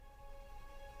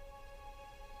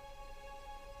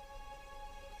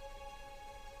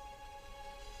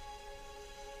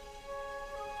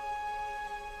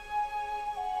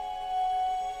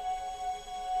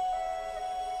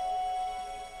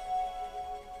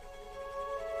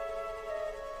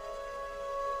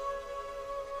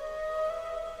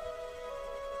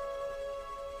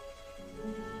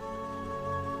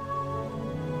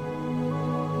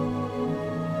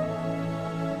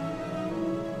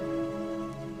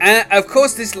And of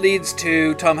course, this leads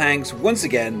to Tom Hanks once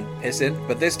again pissing,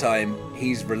 but this time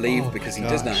he's relieved because he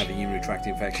does not have a urinary tract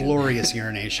infection. Glorious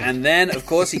urination. And then, of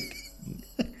course,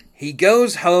 he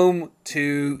goes home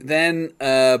to then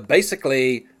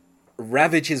basically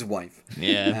ravage his wife.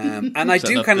 Yeah. And I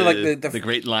do kind of like the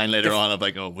great line later on of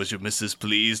like, "Oh, was your missus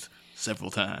pleased?"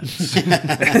 Several times.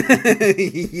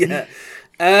 Yeah.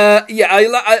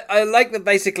 I like that.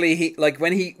 Basically, he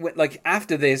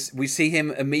after this, we see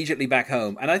him immediately back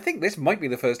home, and I think this might be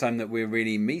the first time that we're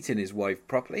really meeting his wife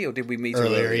properly, or did we meet her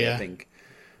earlier? Yeah. I think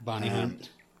Bonnie Hunt.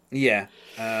 Yeah,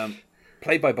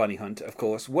 played by Bonnie Hunt, of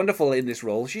course. Wonderful in this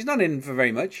role. She's not in for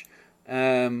very much,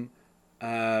 but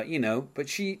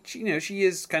she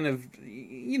is kind of,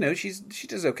 she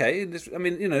does okay. In this, I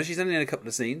mean, she's only in a couple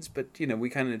of scenes, but we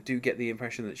kind of do get the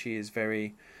impression that she is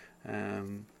very.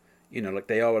 Like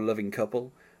they are a loving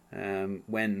couple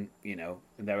when,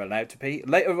 they're allowed to be.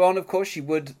 Later on, of course, she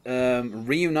would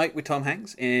reunite with Tom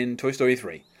Hanks in Toy Story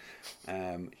 3.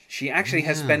 She actually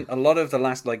has spent a lot of the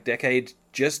last, decade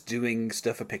just doing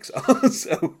stuff for Pixar.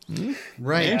 So,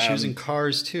 right, she was in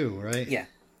Cars too, right? Yeah.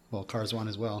 Well, Cars 1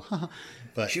 as well.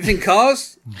 But she was in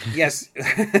Cars? Yes.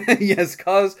 Yes,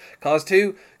 Cars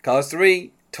 2, Cars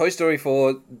 3, Toy Story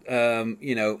 4,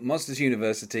 Monsters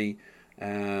University,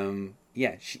 the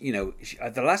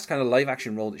last kind of live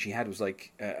action role that she had was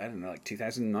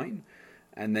 2009,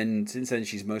 and then since then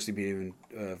she's mostly been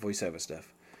doing voiceover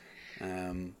stuff.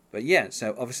 But yeah,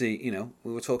 so obviously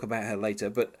we will talk about her later.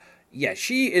 But yeah,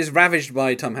 she is ravaged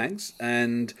by Tom Hanks,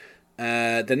 and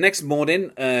the next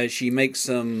morning she makes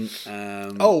some.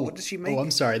 What does she make? Oh,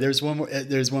 I'm sorry. There's one more.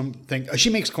 There's one thing. She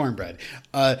makes cornbread.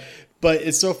 But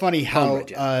it's so funny how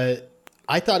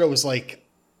I thought it was like.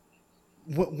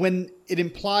 When it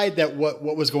implied that what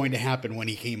was going to happen when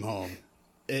he came home,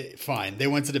 fine, they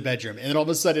went to the bedroom, and then all of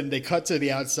a sudden they cut to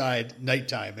the outside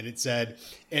nighttime, and it said,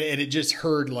 and it just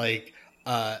heard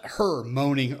her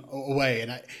moaning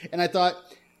away, and I thought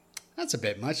that's a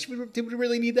bit much. Did we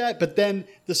really need that? But then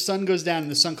the sun goes down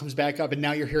and the sun comes back up, and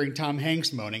now you're hearing Tom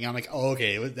Hanks moaning. I'm like, oh,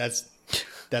 okay, that's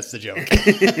the joke.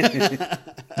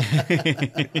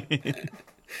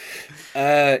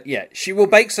 She will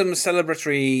bake some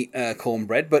celebratory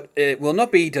cornbread, but it will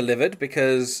not be delivered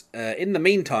because in the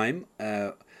meantime,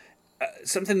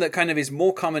 something that kind of is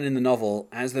more common in the novel,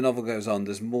 as the novel goes on,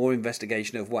 there's more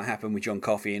investigation of what happened with John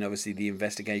Coffey, and obviously the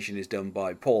investigation is done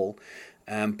by Paul.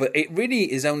 But it really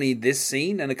is only this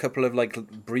scene and a couple of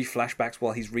brief flashbacks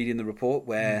while he's reading the report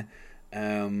where,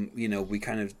 we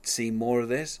kind of see more of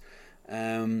this.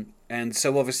 And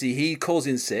so obviously he calls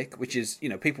in sick, which is,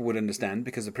 people would understand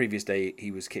because the previous day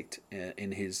he was kicked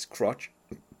in his crotch.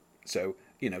 So,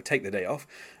 take the day off.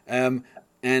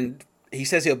 And he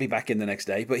says he'll be back in the next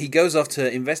day, but he goes off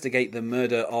to investigate the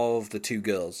murder of the two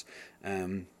girls.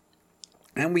 And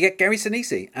we get Gary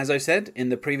Sinise, as I said in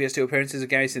the previous two appearances of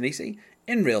Gary Sinise,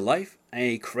 in real life,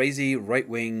 a crazy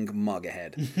right-wing MAGA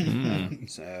head.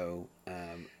 So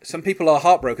some people are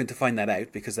heartbroken to find that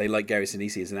out because they like Gary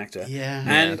Sinise as an actor. Yeah.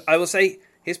 And I will say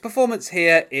his performance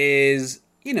here is,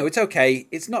 it's okay.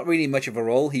 It's not really much of a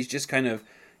role. He's just kind of,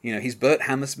 he's Burt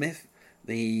Hammersmith,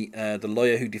 the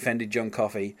lawyer who defended John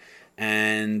Coffey.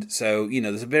 And so,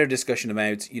 there's a bit of discussion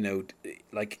about,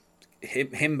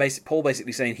 Paul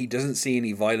basically saying he doesn't see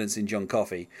any violence in John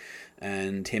Coffey,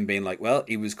 and him being like, well,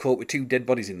 he was caught with two dead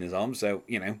bodies in his arms, so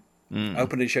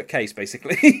open and shut case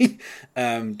basically.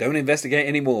 Don't investigate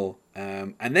anymore.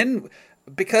 And then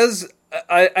because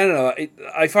I don't know,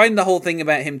 I find the whole thing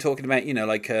about him talking about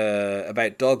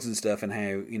about dogs and stuff and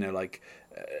how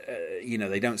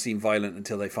they don't seem violent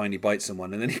until they finally bite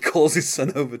someone, and then he calls his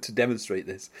son over to demonstrate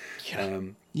this.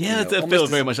 That feels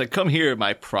very much like, come here,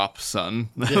 my prop son.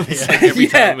 It's like every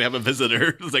time we have a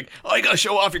visitor, it's like, oh, you gotta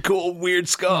show off your cool, weird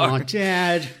scar. Oh,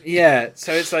 Dad. Yeah,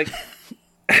 so it's like,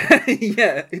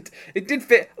 it did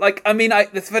fit.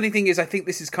 The funny thing is, I think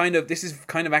this is kind of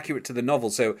accurate to the novel.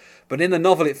 So, but in the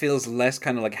novel, it feels less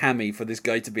kind of hammy for this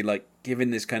guy to be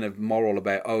giving this kind of moral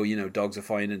about, dogs are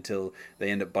fine until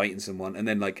they end up biting someone, and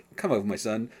then come over, my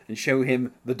son, and show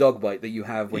him the dog bite that you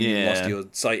have when you lost your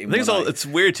sight in one eye. It's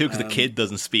weird too because the kid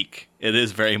doesn't speak. It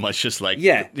is very much just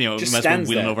just mess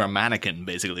wheeling over a mannequin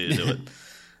basically to do it.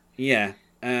 Yeah.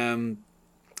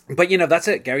 But that's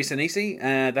it, Gary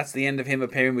Sinise. That's the end of him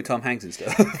appearing with Tom Hanks and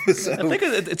stuff. So, I think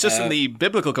it's just in the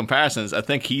biblical comparisons. I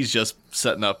think he's just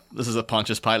setting up. This is a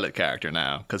Pontius Pilate character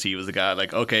now because he was the guy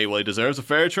okay, well, he deserves a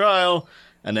fair trial,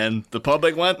 and then the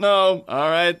public went, no, all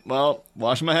right, well,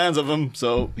 washing my hands of him,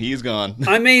 so he's gone.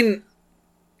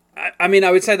 I mean,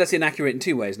 I would say that's inaccurate in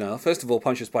two ways now. First of all,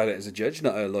 Pontius Pilate is a judge,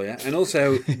 not a lawyer. And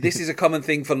also, this is a common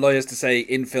thing for lawyers to say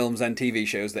in films and TV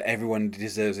shows, that everyone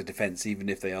deserves a defense, even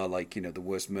if they are like, the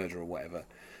worst murderer or whatever.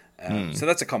 So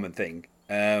that's a common thing.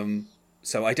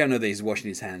 So I don't know that he's washing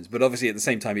his hands. But obviously, at the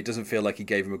same time, it doesn't feel like he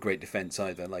gave him a great defense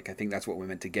either. Like, I think that's what we're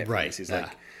meant to get from this. Is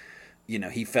like,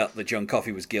 he felt that John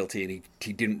Coffey was guilty, and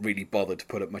he didn't really bother to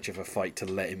put up much of a fight to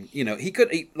let him. He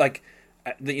could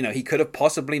he could have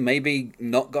possibly maybe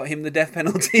not got him the death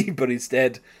penalty, but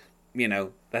instead,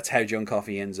 that's how John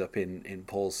Coffey ends up in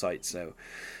Paul's sight. So,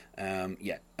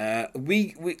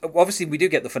 we obviously we do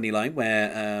get the funny line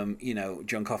where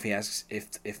John Coffey asks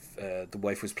if the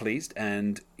wife was pleased,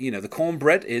 and the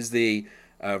cornbread is the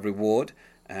reward.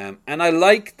 And I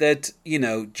like that,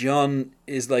 John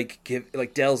is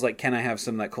Dell's like, can I have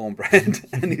some of that cornbread?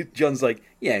 And John's like,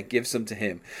 yeah, give some to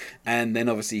him. And then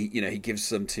obviously, he gives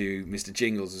some to Mr.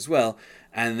 Jingles as well.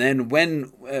 And then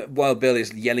when Wild Bill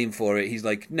is yelling for it, he's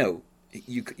like, no,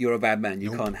 you're a bad man.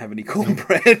 You can't have any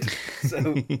cornbread.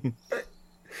 So,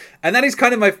 and that is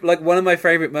kind of one of my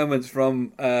favorite moments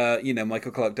from,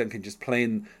 Michael Clarke Duncan just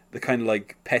playing the kind of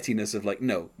pettiness of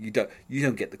no, you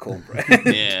don't get the cornbread.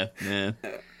 yeah.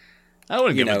 I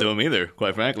wouldn't give it to him either,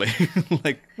 quite frankly.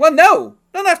 Well, no,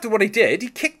 not after what he did. He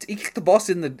kicked the boss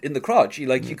in the crotch.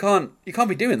 You can't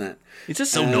be doing that. It's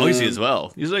just so noisy as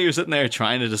well. Usually you're sitting there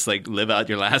trying to just live out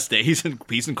your last days in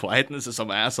peace and quietness, and some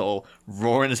asshole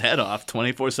roaring his head off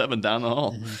 24/7 down the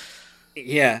hall.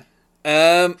 Yeah.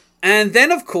 And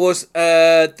then, of course,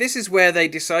 this is where they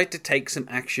decide to take some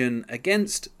action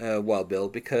against Wild Bill,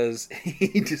 because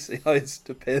he decides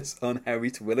to piss on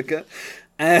Harry Terwilliger.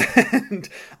 And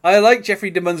I like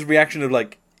Jeffrey DeMunn's reaction of,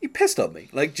 he pissed on me.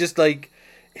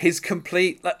 His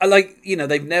complete...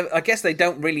 they've never... I guess they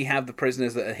don't really have the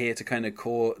prisoners that are here to kind of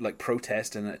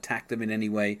protest and attack them in any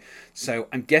way. So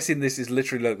I'm guessing this is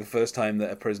literally, the first time that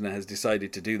a prisoner has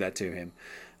decided to do that to him.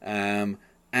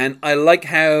 And I like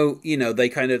how,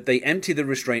 they empty the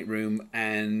restraint room,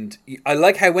 and I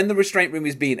like how when the restraint room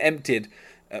is being emptied,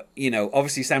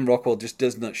 obviously Sam Rockwell just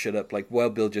does not shut up.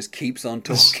 Wild Bill just keeps on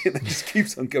talking and just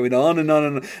keeps on going on and on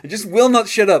and on, and just will not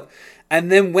shut up.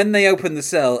 And then when they open the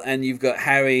cell and you've got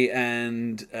Harry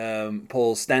and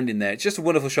Paul standing there, it's just a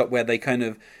wonderful shot where they kind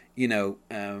of,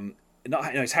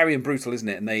 it's Harry and Brutal, isn't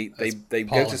it? And they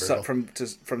go from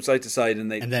side to side,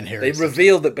 and then Harry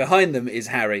reveal that behind them is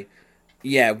Harry.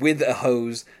 Yeah, with a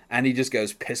hose, and he just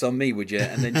goes, piss on me, would you?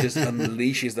 And then just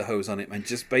unleashes the hose on him, and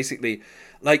just basically,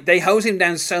 they hose him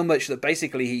down so much that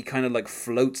basically he kind of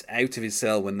floats out of his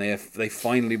cell when they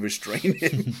finally restrain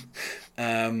him.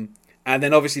 And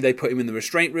then obviously they put him in the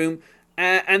restraint room,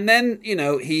 and then,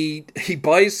 he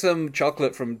buys some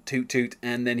chocolate from Toot Toot,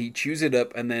 and then he chews it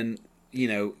up, and then,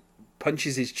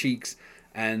 punches his cheeks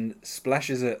and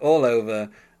splashes it all over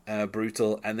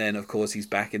Brutal, and then of course he's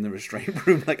back in the restraint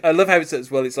room. I love how it's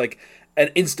as well. It's an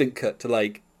instant cut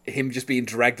to him just being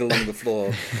dragged along the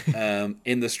floor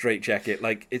in the straitjacket.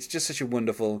 It's just such a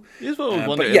wonderful. Here's what I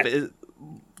wonder.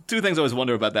 Two things I always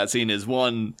wonder about that scene is,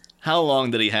 one, how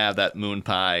long did he have that moon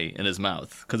pie in his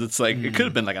mouth? Because it's it could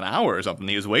have been an hour or something.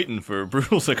 He was waiting for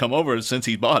Brutal to come over since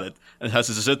he bought it, and has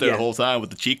to sit there the whole time with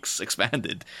the cheeks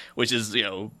expanded, which is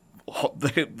I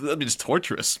mean, it's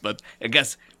torturous, but I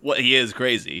guess what he is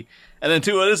crazy. And then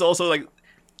two, it is also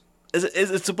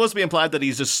it's supposed to be implied that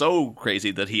he's just so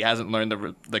crazy that he hasn't learned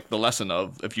the lesson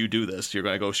of, if you do this, you're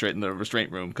going to go straight in the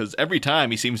restraint room. Because every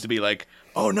time he seems to be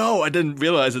oh no, I didn't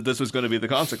realize that this was going to be the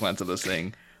consequence of this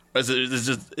thing. Or is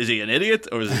he an idiot,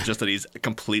 or is it just that he's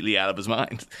completely out of his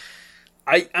mind?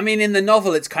 I mean, in the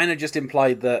novel, it's kind of just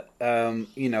implied that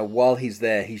while he's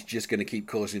there, he's just going to keep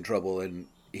causing trouble, and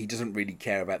he doesn't really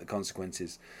care about the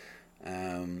consequences,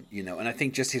 and I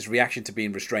think just his reaction to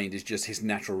being restrained is just his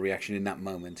natural reaction in that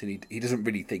moment, and he doesn't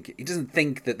really think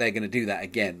that they're going to do that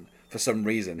again for some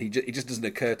reason. It just doesn't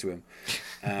occur to him.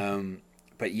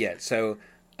 But yeah, so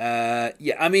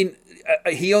I mean,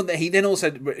 he then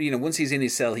also, once he's in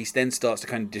his cell, he then starts to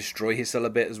kind of destroy his cell a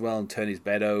bit as well, and turn his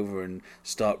bed over and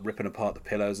start ripping apart the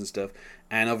pillows and stuff.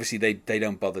 And obviously they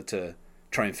don't bother to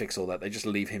try and fix all that. They just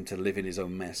leave him to live in his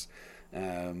own mess.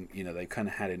 They kind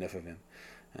of had enough of him.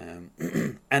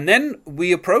 And then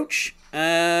we approach the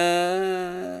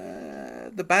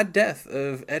bad death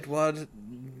of Edouard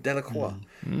Delacroix.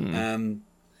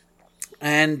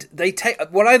 And they take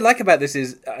what I like about this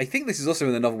is I think this is also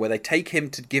in the novel where they take him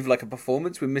to give like a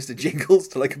performance with Mr. Jingles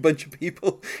to like a bunch of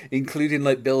people, including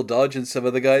like Bill Dodge and some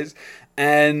other guys.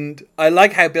 And I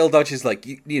like how Bill Dodge is like,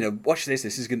 you know, watch this.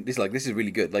 This is really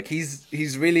good. Like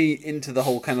he's really into the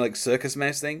whole kind of like circus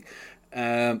mouse thing.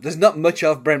 There's not much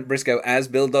of Brent Briscoe as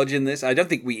Bill Dodge in this. I don't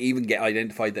think we even get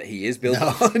identified that he is Bill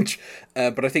Dodge.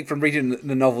 But I think from reading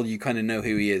the novel, you kind of know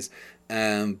who he is.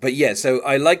 But yeah, so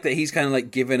I like that he's kind of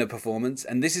like given a performance,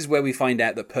 and this is where we find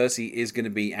out that Percy is going to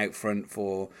be out front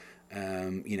for,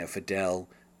 for Dell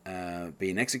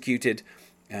being executed.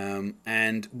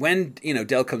 And when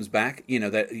Dell comes back,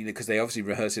 because they obviously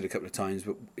rehearse it a couple of times,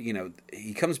 but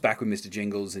he comes back with Mr.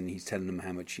 Jingles and he's telling them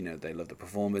how much they love the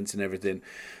performance and everything.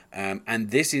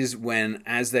 And this is when,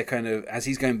 as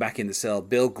he's going back in the cell,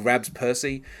 Bill grabs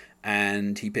Percy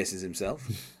and he pisses himself.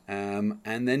 And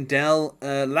then Dell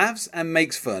laughs and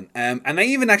makes fun. And they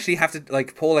even actually have to,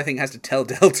 like, Paul, I think, has to tell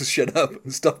Dell to shut up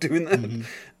and stop doing that.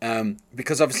 Mm-hmm.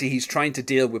 Because obviously he's trying to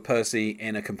deal with Percy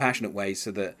in a compassionate way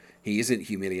so that he isn't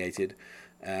humiliated.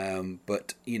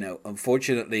 But,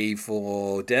 unfortunately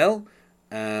for Dell,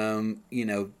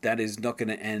 that is not going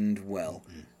to end well.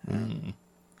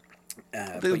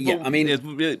 But yeah, I mean, it's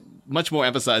really much more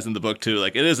emphasized in the book, too.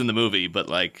 Like, it is in the movie, but,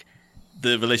 like,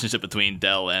 the relationship between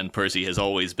Dell and Percy has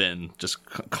always been just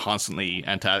constantly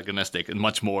antagonistic, and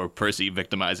much more Percy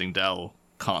victimizing Dell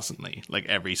constantly, like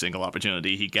every single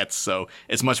opportunity he gets. So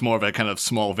it's much more of a kind of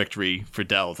small victory for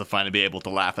Dell to finally be able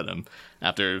to laugh at him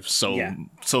after so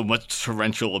much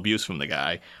torrential abuse from the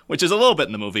guy, which is a little bit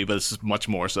in the movie, but it's much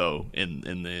more so in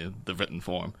the written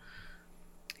form.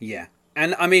 Yeah.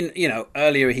 And I mean,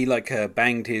 earlier he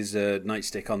banged his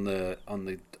nightstick on the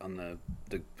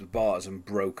bars and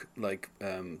broke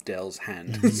Dell's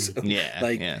hand. So,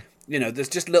 there's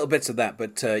just little bits of that,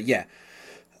 but yeah.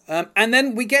 And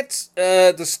then we get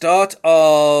the start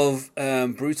of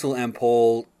Brutal and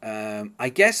Paul, I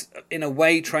guess in a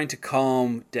way trying to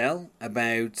calm Dell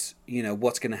about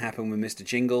what's going to happen with Mr.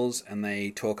 Jingles, and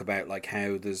they talk about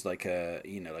how there's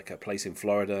a place in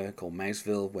Florida called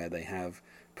Mouseville where they have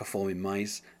performing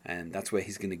mice, and that's where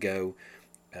he's going to go.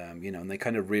 And they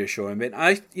kind of reassure him.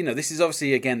 And this is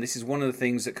obviously, again, this is one of the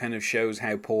things that kind of shows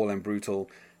how Paul and Brutal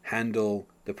handle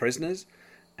the prisoners,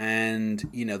 and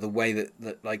the way that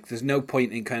there's no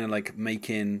point in kind of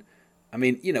making. I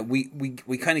mean,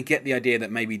 we kind of get the idea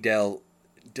that maybe Dell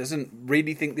doesn't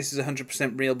really think this is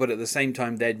 100% real, but at the same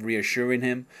time they're reassuring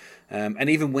him. And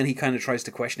even when he kind of tries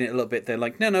to question it a little bit, they're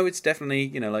like, no, it's definitely,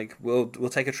 we'll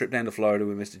take a trip down to Florida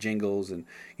with Mr. Jingles, and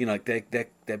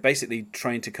they're basically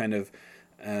trying to kind of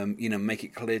make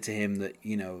it clear to him that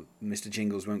Mr.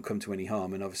 Jingles won't come to any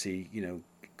harm, and obviously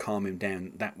calm him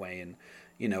down that way. And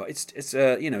it's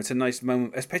a nice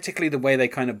moment, particularly the way they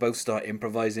kind of both start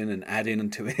improvising and adding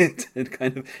into it and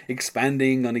kind of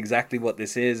expanding on exactly what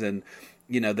this is. And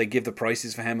they give the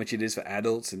prices for how much it is for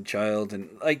adults and child, and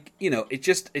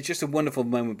it's just a wonderful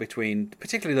moment between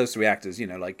particularly those three actors.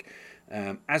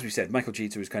 As we said, Michael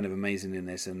Jeter is kind of amazing in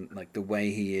this, and the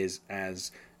way he is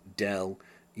as Dell,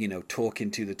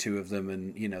 talking to the two of them,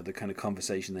 and the kind of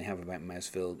conversation they have about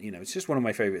Mouseville. It's just one of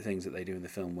my favorite things that they do in the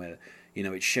film, where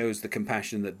it shows the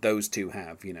compassion that those two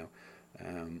have.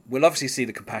 We'll obviously see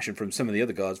the compassion from some of the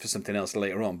other guards for something else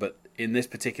later on, but in this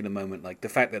particular moment, the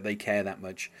fact that they care that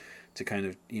much to kind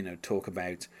of talk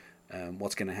about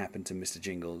what's going to happen to Mr.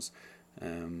 Jingles,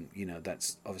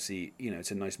 that's obviously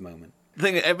it's a nice moment.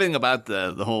 Everything about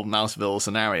the whole Mouseville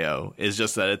scenario is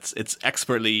just that it's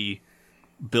expertly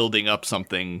building up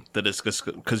something that is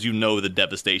because the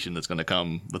devastation that's going to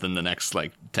come within the next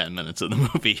 10 minutes of the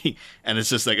movie, and it's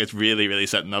just it's really, really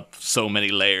setting up so many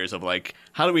layers of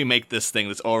how do we make this thing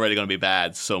that's already going to be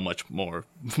bad so much more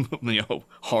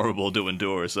horrible to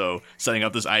endure. So setting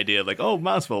up this idea of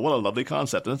Mouseville, what a lovely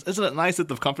concept, and isn't it nice that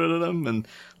they've comforted him, and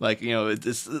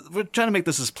we're trying to make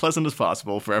this as pleasant as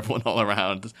possible for everyone all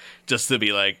around, just to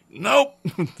be nope,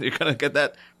 you're gonna get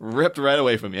that ripped right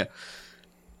away from you.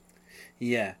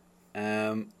 Yeah.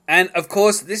 And of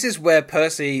course, this is where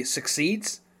Percy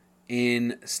succeeds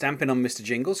in stamping on Mr.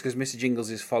 Jingles, because Mr.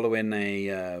 Jingles is following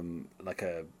a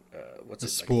what's a it?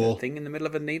 Spool. A thing in the middle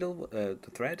of a needle, the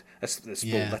thread? The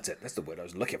spool, yeah. That's it. That's the word I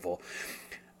was looking for.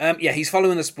 He's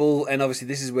following the spool, and obviously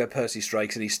this is where Percy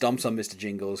strikes, and he stomps on Mr.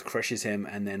 Jingles, crushes him,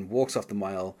 and then walks off the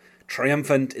mile,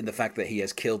 triumphant in the fact that he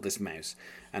has killed this mouse.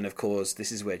 And of course,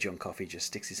 this is where John Coffey just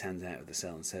sticks his hands out of the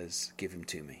cell and says, "Give him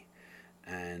to me."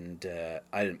 And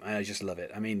I just love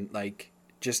it. I mean,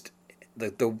 just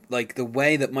the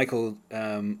way that Michael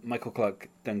Clark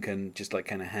Duncan just like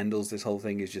kind of handles this whole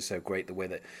thing is just so great. The way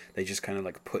that they just kind of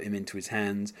like put him into his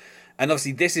hands, and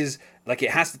obviously this is like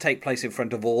it has to take place in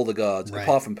front of all the guards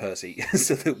apart from Percy,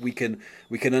 so that we can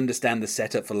understand the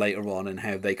setup for later on and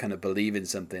how they kind of believe in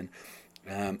something.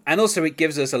 And also it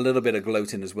gives us a little bit of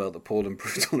gloating as well that Paul and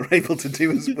Brutal are able to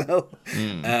do as well.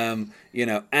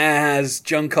 As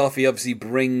John Coffey obviously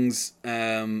brings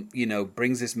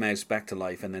this mouse back to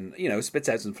life and then, spits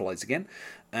out some flies again.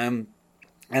 And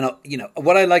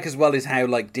what I like as well is how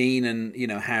like Dean and,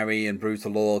 Harry and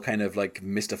Brutal all kind of like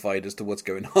mystified as to what's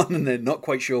going on and they're not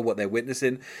quite sure what they're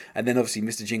witnessing. And then obviously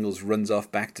Mr. Jingles runs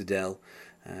off back to Dell.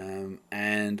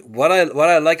 And what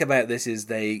I like about this is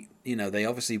they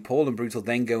obviously Paul and Brutal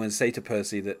then go and say to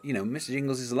Percy that Mr.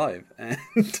 Jingles is alive,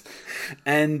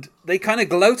 and they kind of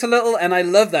gloat a little, and I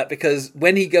love that because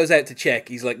when he goes out to check,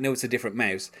 he's like, no, it's a different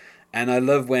mouse, and I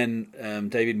love when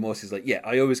David Morse is like, yeah,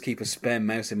 I always keep a spare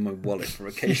mouse in my wallet for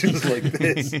occasions like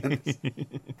this, and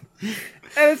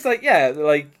it's like, yeah,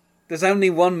 like. There's only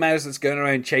one mouse that's going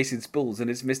around chasing spools, and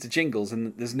it's Mr. Jingles,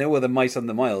 and there's no other mice on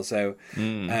the mile. So,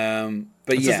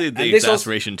 but it's yeah, the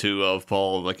exasperation too of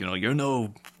Paul. Like you're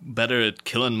no better at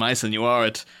killing mice than you are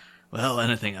at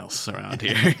anything else around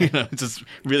here. Just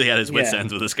really had his wits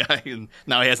ends with this guy, and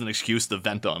now he has an excuse to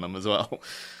vent on him as well.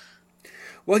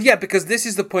 Well, yeah, because this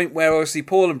is the point where obviously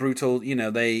Paul and Brutal,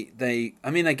 I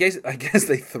guess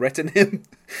they threaten him,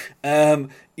 and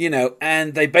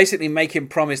they basically make him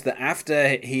promise that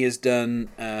after he has done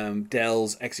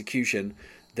Dell's execution,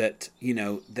 that he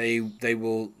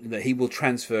will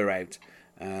transfer out,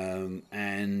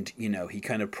 and he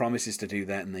kind of promises to do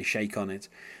that, and they shake on it.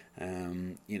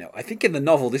 I think in the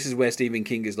novel, this is where Stephen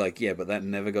King is like, yeah, but that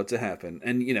never got to happen.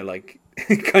 And,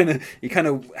 he kind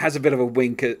of has a bit of a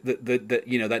wink at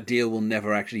that deal will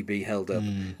never actually be held up.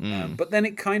 But then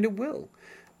it kind of will.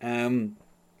 And,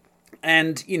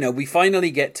 we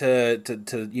finally get to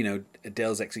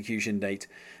Dell's execution date.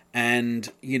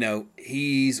 And,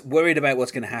 he's worried about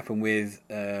what's going to happen with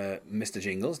Mr.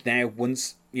 Jingles, now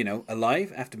once,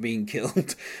 alive after being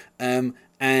killed.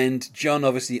 And John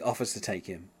obviously offers to take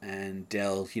him. And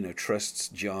Dell, trusts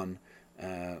John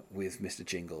with Mr.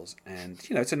 Jingles. And,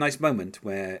 it's a nice moment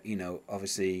where,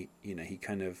 obviously, he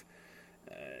kind of,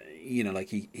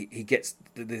 he gets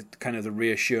the kind of the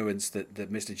reassurance that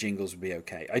Mr. Jingles will be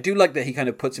okay. I do like that he kind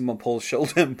of puts him on Paul's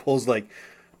shoulder and Paul's like,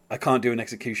 I can't do an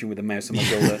execution with a mouse on my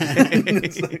shoulder.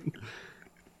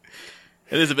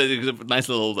 It is a nice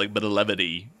little bit of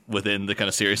levity within the kind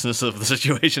of seriousness of the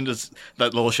situation. Just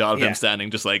that little shot of him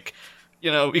standing, just like,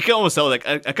 you can almost tell I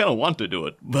kind of want to do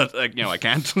it, but I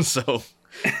can't. So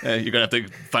you're gonna have to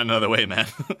find another way, man.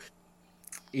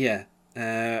 Yeah,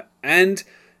 and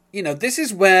this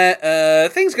is where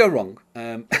things go wrong.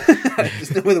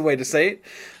 There's no other way to say it.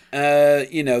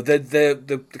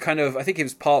 The kind of, I think it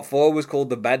was part 4 was called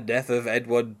The Bad Death of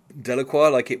Edward Delacroix.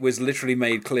 Like, it was literally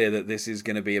made clear that this is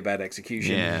going to be a bad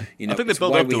execution. Yeah. I think they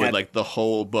built up to it like the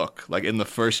whole book. Like in the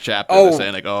first chapter, they're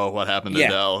saying like, oh, what happened to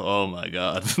Dell? Oh my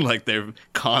God. Like they're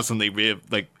constantly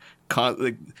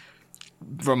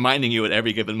reminding you at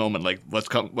every given moment, like what's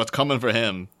coming for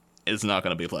him is not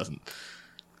going to be pleasant.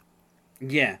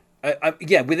 Yeah.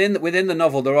 Within the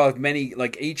novel, there are many,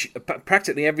 like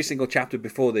practically every single chapter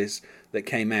before this that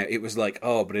came out, it was like,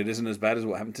 oh, but it isn't as bad as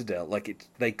what happened to Dell. Like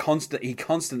he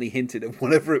constantly hinted at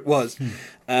whatever it was,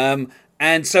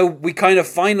 and so we kind of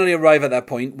finally arrive at that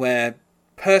point where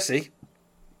Percy,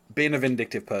 being a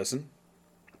vindictive person,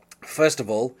 first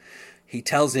of all, he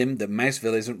tells him that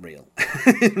Mouseville isn't real,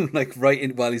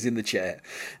 while he's in the chair,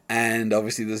 and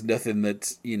obviously there's nothing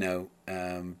that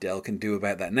Dell can do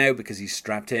about that now because he's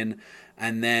strapped in.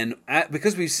 And then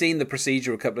because we've seen the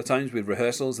procedure a couple of times with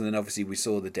rehearsals, and then obviously we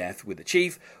saw the death with the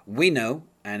chief, we know,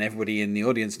 and everybody in the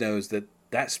audience knows,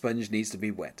 that sponge needs to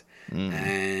be wet,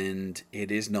 and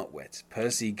it is not wet.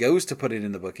 Percy goes to put it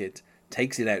in the bucket,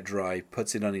 takes it out dry,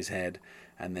 puts it on his head,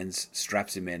 and then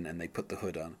straps him in, and they put the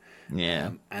hood on.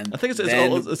 Yeah, and I think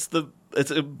it's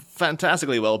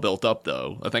fantastically well built up,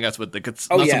 though. I think that's what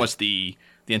so much the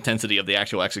intensity of the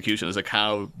actual execution is like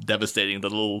how devastating the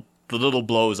little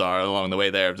blows are along the way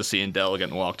there, just seeing Dell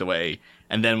getting walked away,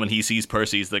 and then when he sees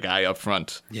Percy's the guy up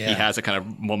front, he has a kind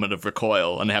of moment of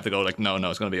recoil, and they have to go like, no,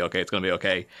 it's gonna be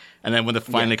okay, and then when they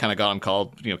finally kind of got him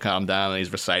called, calm down, and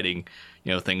he's reciting,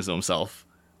 things to himself,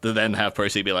 to then have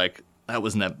Percy be like,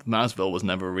 Mouseville was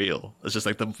never real. It's just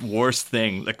like the worst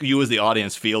thing. Like you as the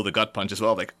audience feel the gut punch as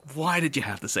well. Like, why did you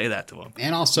have to say that to him?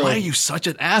 And also, why are you such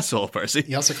an asshole, Percy?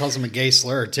 He also calls him a gay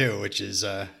slur too, which is,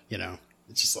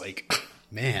 it's just like,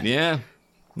 man.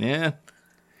 Yeah.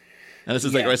 And this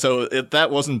is like, right, so if that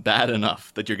wasn't bad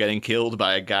enough that you're getting killed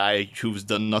by a guy who's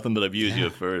done nothing but abuse you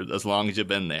for as long as you've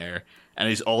been there, and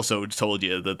he's also told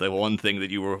you that the one thing that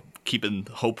you were keeping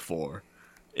hope for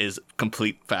is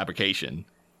complete fabrication,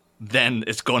 then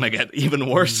it's going to get even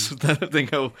worse than they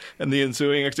go in the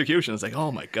ensuing execution. It's like,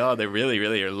 oh my god, they really,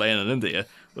 really are laying it into you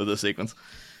with this sequence.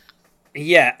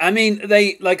 Yeah, I mean,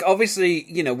 they, like, obviously,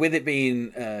 you know, with it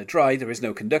being dry, there is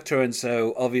no conductor, and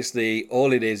so, obviously,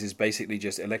 all it is basically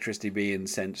just electricity being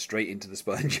sent straight into the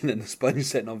sponge, and then the sponge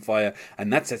setting on fire,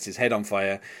 and that sets his head on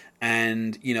fire,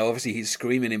 and, you know, obviously, he's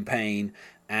screaming in pain,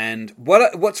 and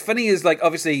what's funny is, like,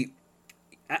 obviously,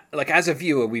 like, as a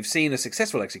viewer, we've seen a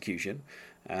successful execution,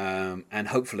 and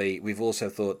hopefully, we've also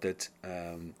thought that,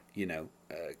 you know,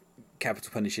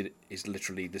 capital punishment is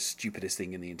literally the stupidest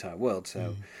thing in the entire world.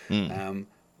 So,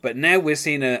 but now we're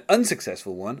seeing an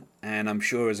unsuccessful one, and I'm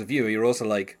sure as a viewer you're also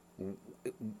like,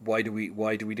 why do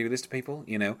we do this to people?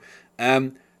 You know.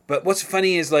 But what's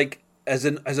funny is, like, as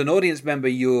an audience member,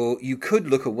 you could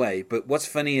look away. But what's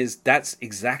funny is that's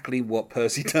exactly what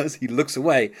Percy does. He looks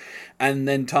away, and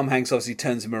then Tom Hanks obviously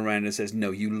turns him around and says, "No,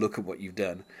 you look at what you've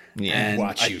done." Yeah, and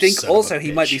watch you, I think son of also a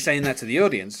he might be bitch. saying that to the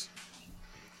audience.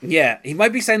 Yeah, he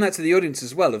might be saying that to the audience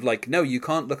as well, of like, no, you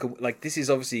can't look, like, this is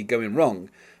obviously going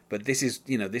wrong, but this is,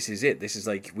 you know, this is it. This is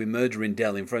like, we're murdering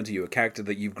Dell in front of you, a character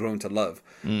that you've grown to love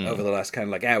over the last kind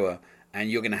of like hour, and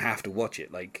you're going to have to watch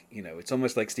it. Like, you know, it's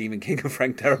almost like Stephen King and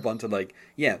Frank Darabont to, like,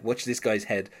 yeah, watch this guy's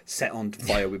head set on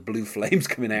fire with blue flames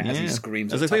coming out as he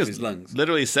screams at the top of his lungs.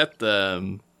 Literally set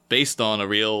based on a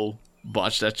real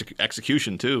botched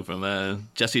execution too from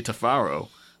Jesse Tafaro.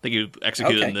 I think he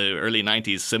executed in the early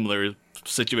 90s, similar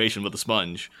situation with a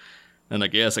sponge. And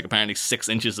like, yeah, it's like apparently 6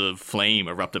 inches of flame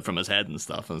erupted from his head and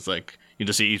stuff. And it's like, you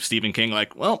just see Stephen King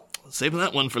like, well, saving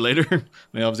that one for later. I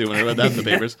mean, obviously when I read that in the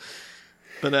papers.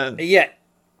 But yeah.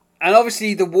 And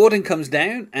obviously the warden comes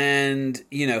down and,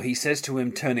 you know, he says to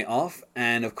him, turn it off.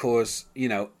 And of course, you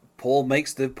know, Paul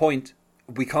makes the point,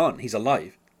 we can't, he's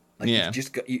alive. Like, you've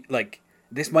just got, like,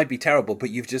 this might be terrible, but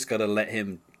you've just got to let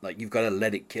him, like, you've got to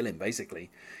let it kill him, basically.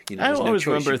 You know, I there's no always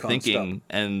choice, remember you can't thinking, stop.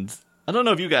 and I don't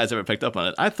know if you guys ever picked up on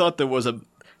it, I thought there was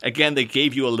again, they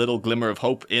gave you a little glimmer of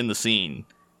hope in the scene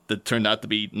that turned out to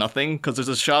be nothing, because there's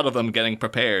a shot of them getting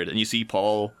prepared, and you see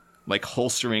Paul, like,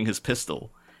 holstering his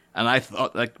pistol. And I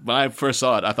thought, like, when I first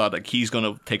saw it, I thought, like, he's going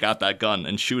to take out that gun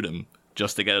and shoot him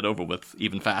just to get it over with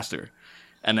even faster.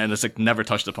 And then it's, like, never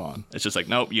touched upon. It's just like,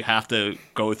 nope, you have to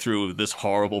go through this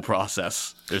horrible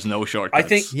process. There's no shortcuts. I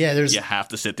think, you have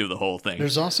to sit through the whole thing.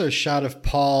 There's also a shot of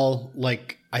Paul,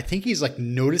 like, I think he's like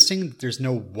noticing that there's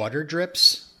no water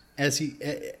drips as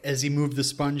he moved the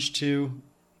sponge to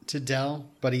Dell,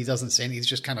 but he doesn't say anything. He's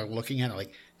just kind of looking at it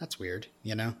like, that's weird,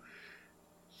 you know?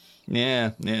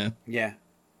 Yeah.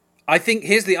 I think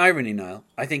here's the irony, Niall.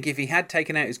 I think if he had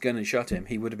taken out his gun and shot him,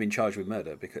 he would have been charged with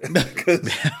murder because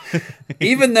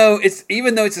even though it's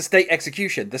a state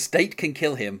execution, the state can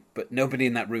kill him, but nobody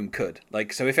in that room could.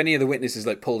 Like, so if any of the witnesses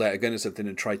like pulled out a gun or something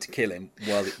and tried to kill him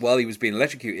while he was being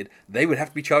electrocuted, they would have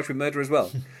to be charged with murder as well.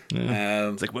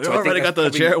 It's like, we've already got the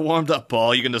chair warmed up,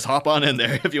 Paul. You can just hop on in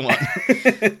there if you want.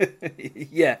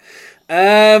 Yeah.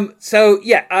 And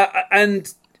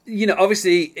you know,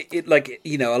 obviously, it like,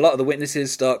 you know, a lot of the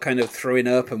witnesses start kind of throwing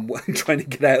up and trying to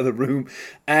get out of the room.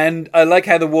 And I like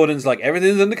how the warden's like,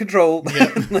 everything's under control.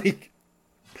 Yeah. Like,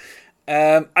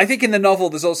 I think in the novel,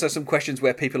 there's also some questions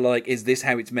where people are like, is this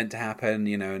how it's meant to happen?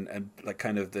 You know, and like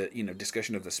kind of the, you know,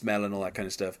 discussion of the smell and all that kind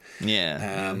of stuff.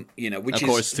 Yeah. You know, which of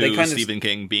course, is too, Stephen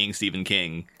King being Stephen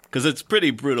King. Because it's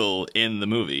pretty brutal in the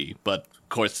movie, but of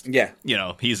course, yeah, you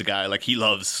know, he's a guy, like, he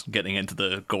loves getting into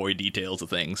the gory details of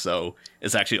things, so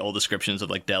it's actually all descriptions of,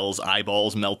 like, Dell's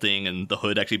eyeballs melting and the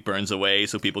hood actually burns away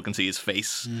so people can see his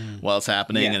face while it's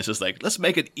happening, and it's just like, let's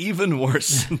make it even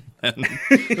worse than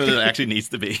it actually needs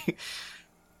to be.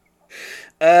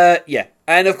 Yeah,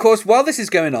 and of course, while this is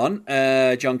going on,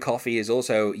 John Coffey is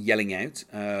also yelling out.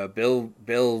 While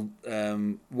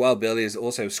Bill is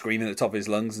also screaming at the top of his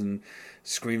lungs and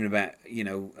screaming about, you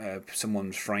know,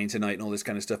 someone's frying tonight and all this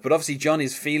kind of stuff. But obviously, John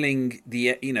is feeling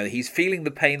he's feeling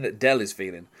the pain that Dell is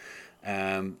feeling.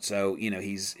 So, you know,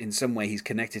 he's in some way he's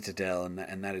connected to Dell,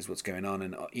 and that is what's going on.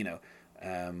 And you know,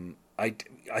 I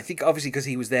think obviously because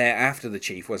he was there after the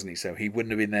chief, wasn't he? So he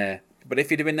wouldn't have been there. But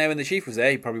if he'd have been there when the chief was there,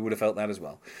 he probably would have felt that as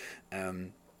well.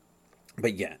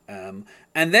 But yeah, and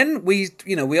then we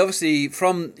obviously,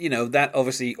 from, you know, that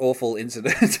obviously awful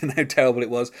incident and how terrible it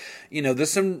was, you know,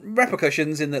 there's some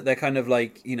repercussions in that they're kind of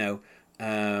like, you know,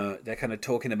 they're kind of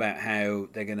talking about how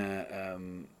they're gonna,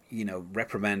 you know,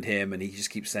 reprimand him, and he just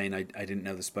keeps saying, I didn't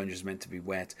know the sponge was meant to be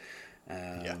wet.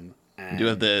 And, you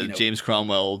have the James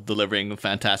Cromwell delivering a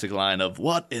fantastic line of,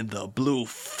 "What in the blue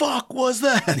fuck was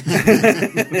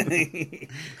that?"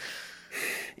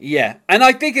 Yeah, and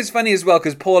I think it's funny as well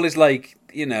because Paul is like,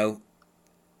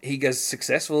 he goes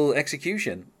successful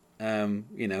execution.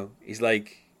 He's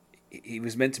like, he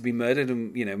was meant to be murdered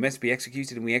and, meant to be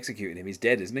executed, and we executed him. He's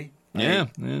dead, isn't he? Yeah.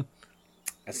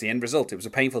 That's the end result. It was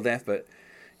a painful death, but,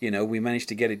 we managed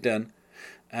to get it done.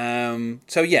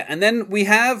 So, yeah, and then we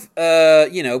have,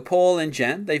 Paul and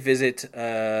Jan. They visit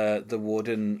the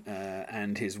warden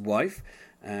and his wife.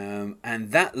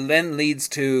 And that then leads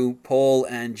to Paul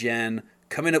and Jan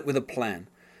coming up with a plan.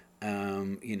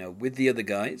 With the other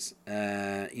guys,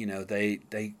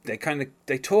 they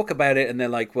talk about it, and they're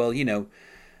like, well,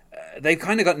 they've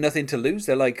kind of got nothing to lose.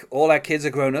 They're like, all our kids are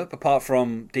grown up, apart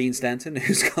from Dean Stanton,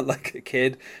 who's got like a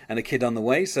kid and a kid on the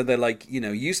way. So they're like,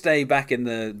 you stay back in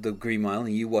the Green Mile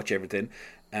and you watch everything,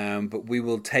 but we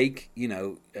will take,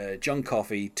 John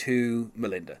Coffey to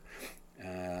Melinda.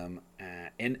 In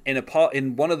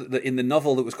the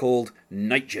novel that was called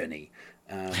Night Journey,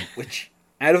 which.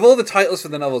 Out of all the titles for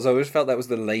the novels, I always felt that was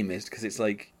the lamest because it's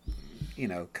like,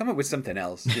 come up with something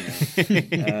else.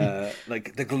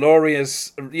 Like the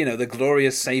glorious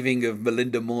saving of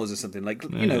Melinda Moores or something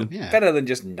better than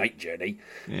just Night Journey.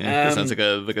 Yeah, it sounds like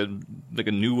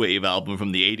a new wave album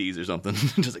from the '80s or something.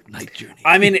 Just like Night Journey.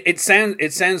 I mean, it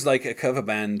sounds like a cover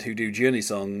band who do Journey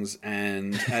songs,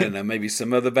 and I don't know, maybe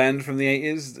some other band from the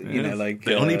 '80s.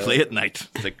 They only play at night.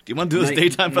 It's like, do you want to do this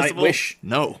daytime festival? Wish.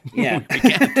 No. Yeah, we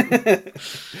can't.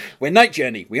 We're Night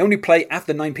Journey. We only play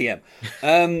after 9 p.m.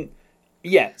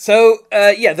 Yeah, so,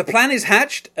 the plan is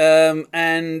hatched,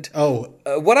 and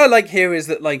what I like here is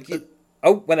that, like... go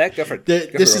for it.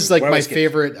 This is like my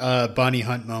favorite Bonnie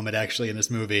Hunt moment, actually, in this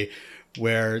movie,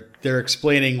 where they're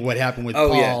explaining what happened with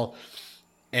Paul,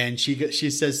 and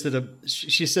she says to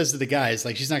the guys,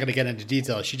 like, she's not going to get into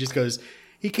detail. She just goes,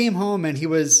 he came home and he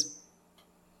was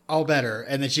all better,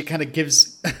 and then she kind of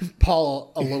gives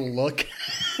Paul a little look.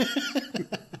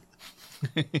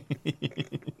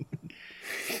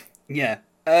 Yeah.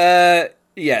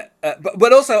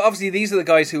 But also, obviously, these are the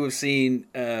guys who have seen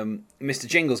Mr.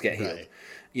 Jingles get healed. Right.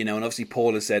 And obviously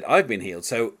Paul has said, I've been healed.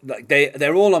 So like,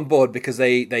 they're all on board because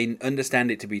they understand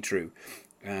it to be true.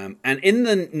 And in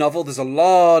the novel, there's a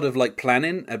lot of like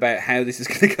planning about how this is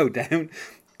going to go down.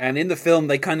 And in the film,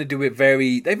 they kind of do it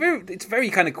it's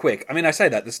very kind of quick. I mean, I say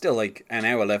that, there's still like an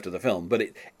hour left of the film, but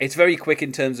it's very quick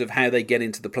in terms of how they get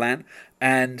into the plan.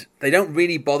 And they don't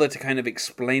really bother to kind of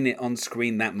explain it on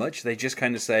screen that much. They just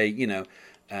kind of say,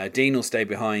 Dean will stay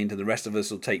behind and the rest of us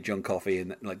will take John Coffey.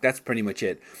 And like, that's pretty much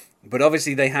it. But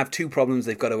obviously they have two problems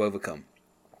they've got to overcome.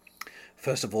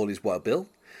 First of all is Wild Bill.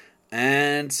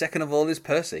 And second of all is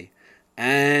Percy.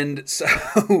 And so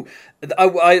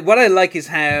what I like is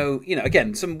how,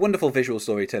 again, some wonderful visual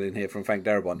storytelling here from Frank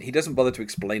Darabont. He doesn't bother to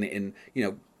explain it in,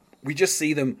 we just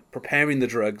see them preparing the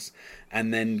drugs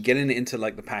and then getting it into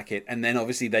like the packet. And then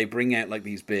obviously they bring out like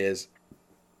these beers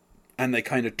and they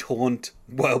kind of taunt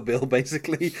Wild Bill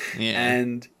basically. Yeah.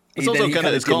 And it's also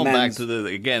it's going back to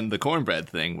the cornbread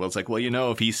thing. Well, it's like,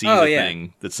 if he sees a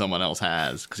thing that someone else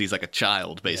has, because he's like a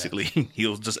child, basically,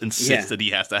 he'll just insist that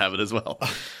he has to have it as well.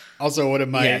 Also, one of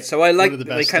the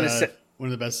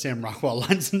best Sam Rockwell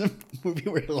lines in the movie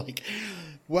where like,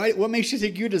 what makes you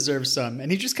think you deserve some?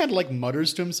 And he just kind of like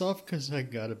mutters to himself, because I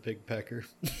got a big pecker.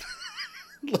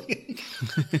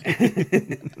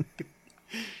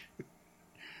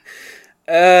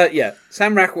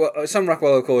 Sam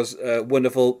Rockwell, of course,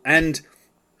 wonderful, and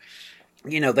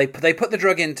they put the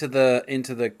drug into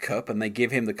the cup and they give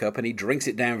him the cup and he drinks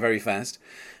it down very fast.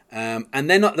 And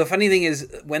then the funny thing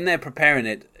is when they're preparing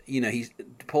it,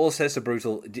 Paul says to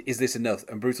Brutal, "Is this enough?"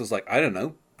 And Brutal's like, "I don't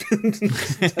know."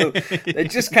 So they're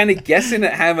just kind of guessing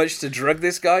at how much to drug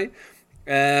this guy.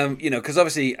 Because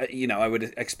obviously, I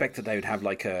would expect that they would have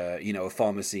like a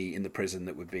pharmacy in the prison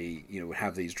that would be, would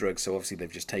have these drugs. So obviously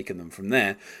they've just taken them from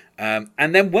there.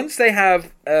 And then once they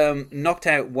have knocked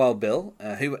out Wild Bill,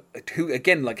 who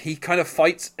again, like he kind of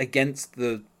fights against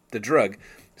the drug.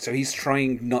 So he's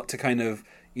trying not to kind of,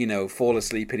 fall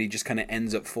asleep, and he just kind of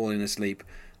ends up falling asleep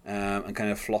and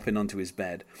kind of flopping onto his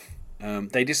bed.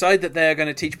 They decide that they're going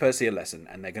to teach Percy a lesson,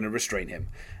 and they're going to restrain him,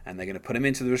 and they're going to put him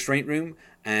into the restraint room,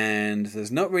 and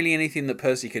there's not really anything that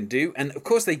Percy can do. And of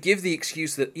course they give the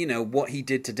excuse that, what he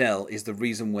did to Dell is the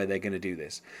reason why they're going to do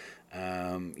this.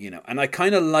 And I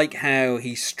kind of like how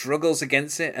he struggles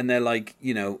against it, and they're like,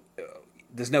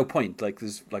 there's no point. Like,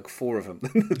 there's like 4 of them.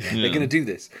 They're going to do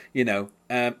this,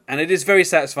 and it is very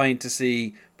satisfying to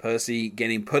see Percy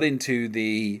getting put into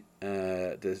the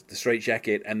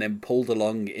straitjacket and then pulled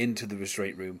along into the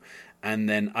restraint room, And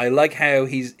then I like how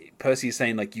Percy's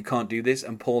saying like, you can't do this,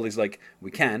 and Paul is like,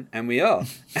 we can and we are.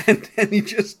 And then he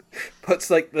just puts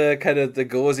like the kind of the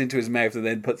gauze into his mouth and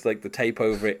then puts like the tape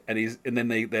over it, and then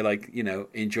they're like, you know,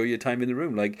 enjoy your time in the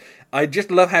room. Like, I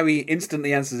just love how he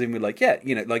instantly answers him with like, yeah,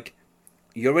 you know, like,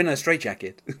 you're in a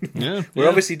straitjacket. Yeah, We're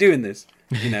obviously doing this,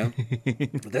 you know.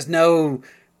 There's no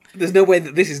way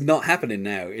that this is not happening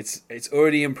now. It's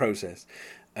already in process.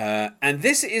 And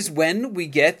this is when we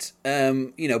get,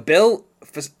 you know, Bill,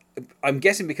 I'm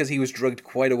guessing because he was drugged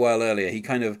quite a while earlier, he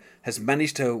kind of has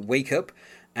managed to wake up,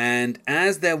 and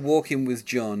as they're walking with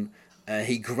John,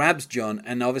 he grabs John,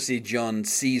 and obviously John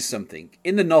sees something.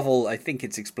 In the novel, I think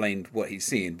it's explained what he's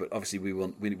seeing, but obviously we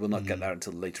will not get that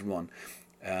until later on.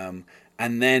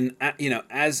 And then, you know,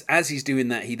 as he's doing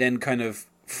that, he then kind of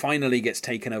finally gets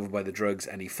taken over by the drugs,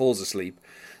 and he falls asleep.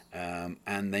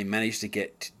 And they manage to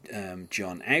get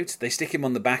John out. They stick him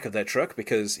on the back of their truck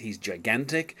because he's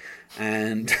gigantic,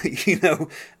 and you know,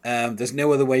 there's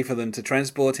no other way for them to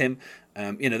transport him.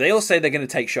 You know, they all say they're going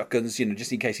to take shotguns, you know,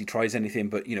 just in case he tries anything.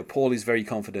 But you know, Paul is very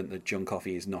confident that John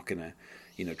Coffey is not going to,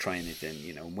 you know, try anything.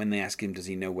 You know, when they ask him, does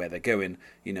he know where they're going?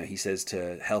 You know, he says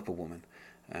to help a woman.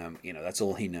 You know, that's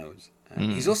all he knows.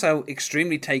 He's also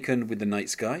extremely taken with the night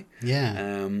sky.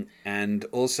 Yeah. And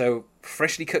also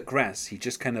freshly cut grass. He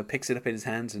just kind of picks it up in his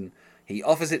hands and he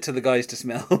offers it to the guys to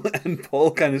smell. And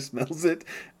Paul kind of smells it.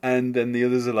 And then the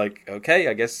others are like, okay,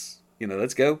 I guess, you know,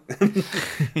 let's go.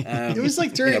 It was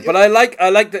like during... You know, but I like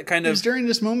that kind of... It was during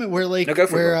this moment where, like,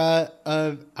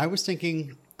 I was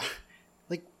thinking...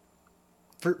 Like,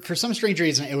 for some strange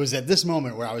reason, it was at this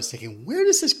moment where I was thinking, where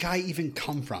does this guy even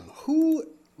come from? Who...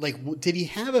 Like, did he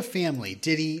have a family?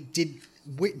 Did he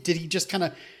just kind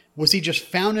of, was he just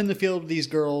found in the field with these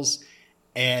girls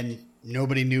and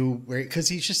nobody knew where, because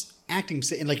he's just acting,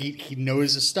 and like he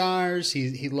knows the stars,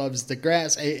 he loves the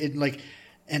grass,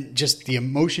 and just the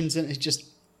emotions, and it just,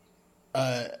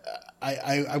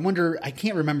 I wonder, I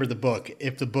can't remember the book,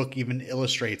 if the book even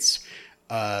illustrates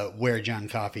where John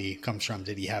Coffey comes from.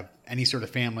 Did he have any sort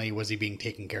of family? Was he being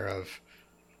taken care of?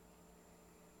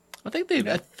 I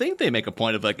think they make a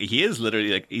point of like he is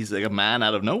literally like he's like a man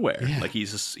out of nowhere. Yeah. Like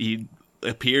he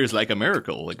appears like a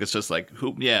miracle. Like it's just like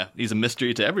he's a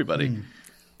mystery to everybody.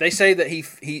 They say that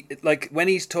he like when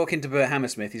he's talking to Bert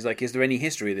Hammersmith, he's like, "Is there any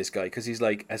history of this guy?" Because he's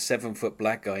like a 7-foot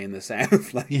black guy in the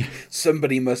South. Like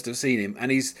somebody must have seen him,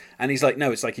 and he's like,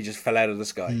 "No, it's like he just fell out of the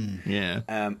sky." Yeah,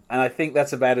 and I think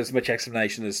that's about as much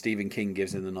explanation as Stephen King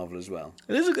gives in the novel as well.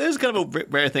 It is kind of a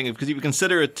rare thing because you would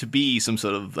consider it to be some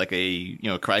sort of like a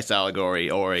Christ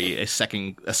allegory or a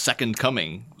second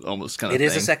coming almost kind of thing. It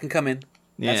is a second coming.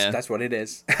 That's what it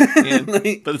is.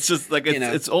 But it's just like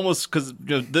it's almost because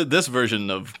this version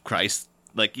of Christ,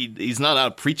 like he's not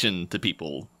out preaching to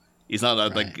people. He's not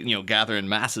out like gathering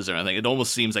masses or anything. It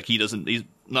almost seems like he's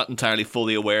not entirely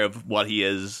fully aware of what he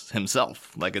is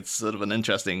himself. Like it's sort of an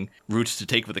interesting route to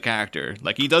take with the character.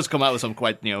 Like he does come out with some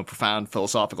quite profound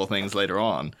philosophical things later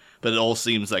on, but it all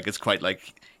seems like it's quite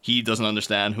like he doesn't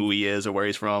understand who he is or where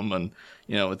he's from, and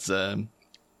it's.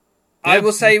 I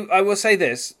will say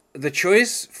this. The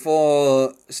choice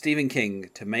for Stephen King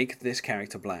to make this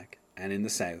character black and in the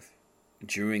South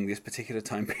during this particular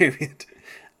time period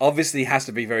obviously has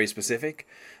to be very specific.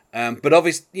 But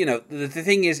obviously, the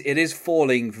thing is, it is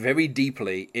falling very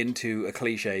deeply into a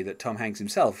cliche that Tom Hanks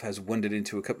himself has wandered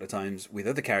into a couple of times with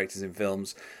other characters in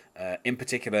films, in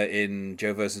particular in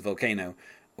Joe versus Volcano,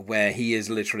 where he is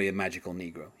literally a magical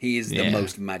Negro. He is the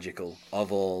most magical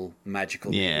of all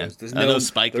magical Negroes. I know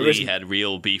Spike Lee had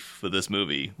real beef with this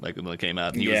movie, like when it came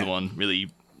out, and he was the one really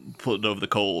putting over the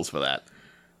coals for that.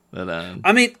 But,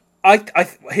 I mean,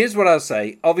 here's what I'll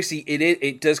say. Obviously,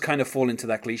 it does kind of fall into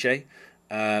that cliche.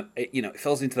 It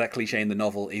falls into that cliche in the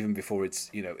novel even before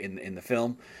it's in the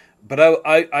film. But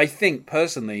I think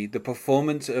personally the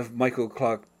performance of Michael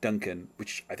Clarke Duncan,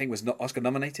 which I think was not Oscar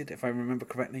nominated if I remember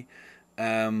correctly,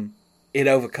 it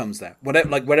overcomes that.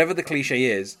 Whatever the cliche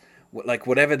is,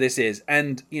 whatever this is,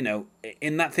 and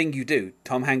in That Thing You Do,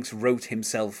 Tom Hanks wrote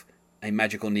himself a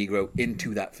magical Negro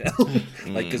into that film.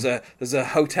 There's a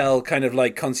hotel kind of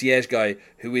like concierge guy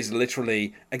who is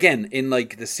literally, again, in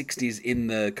like the 60s in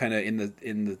the kind of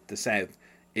in the South,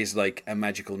 is like a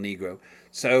magical Negro.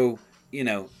 So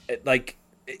I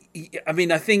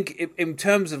think in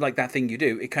terms of like That Thing You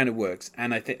Do, it kind of works,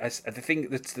 and I think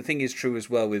the thing is true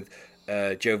as well with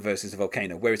Joe versus the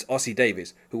Volcano, where it's Ossie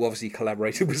Davis, who obviously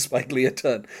collaborated with Spike Lee a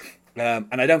ton.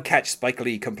 And I don't catch Spike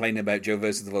Lee complaining about Joe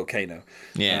versus the Volcano.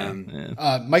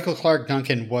 Michael Clarke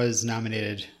Duncan was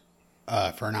nominated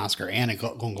for an Oscar and a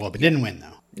Golden Globe. It didn't win,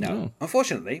 though. No,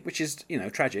 unfortunately, which is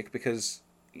tragic because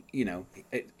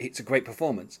it's a great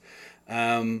performance.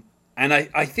 And And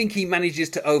I think he manages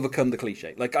to overcome the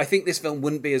cliche. Like, I think this film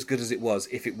wouldn't be as good as it was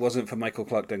if it wasn't for Michael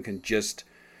Clarke Duncan just,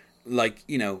 like,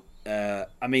 I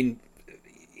mean,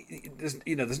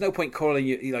 there's no point calling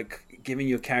you, like, giving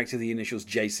your character the initials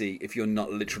JC if you're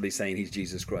not literally saying he's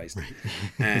Jesus Christ.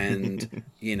 And,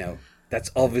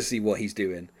 that's obviously what he's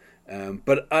doing.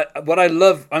 But what I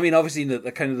love, I mean, obviously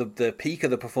the kind of the peak of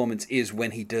the performance is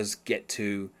when he does get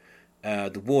to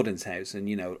the warden's house, and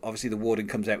obviously the warden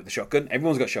comes out with the shotgun.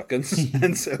 Everyone's got shotguns,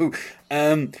 and so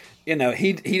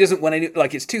he doesn't want any.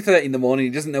 Like, it's 2:30 in the morning.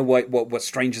 He doesn't know what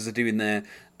strangers are doing there.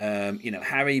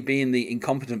 Harry, being the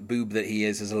incompetent boob that he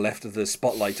is, has left the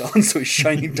spotlight on, so he's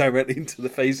shining directly into the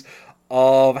face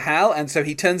of Hal, and so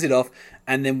he turns it off.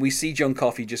 And then we see John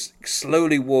Coffey just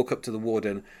slowly walk up to the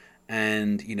warden,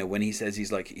 and when he says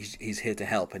he's here to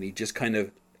help, and he just kind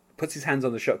of puts his hands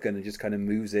on the shotgun and just kind of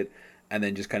moves it. And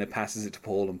then just kind of passes it to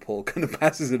Paul, and Paul kind of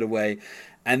passes it away.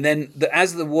 And then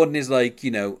as the warden is like,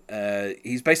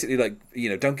 he's basically like,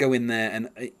 don't go in there.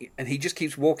 And he just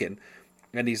keeps walking.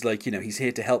 And he's like, he's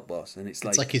here to help, boss. And it's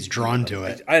like he's drawn to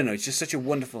it. I don't know. It's just such a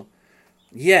wonderful.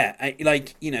 Yeah.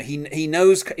 He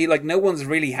knows, like, no one's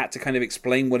really had to kind of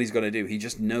explain what he's got to do. He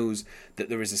just knows that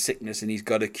there is a sickness and he's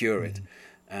got to cure it.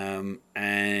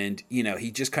 And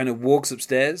he just kind of walks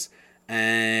upstairs.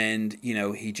 And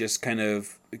he just kind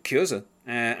of cures her,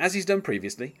 as he's done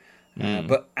previously.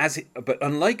 But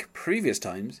unlike previous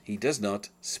times, he does not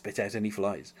spit out any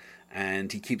flies,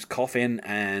 and he keeps coughing.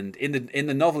 And in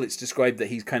the novel, it's described that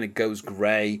he kind of goes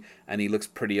grey and he looks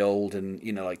pretty old, and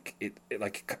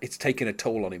it's taken a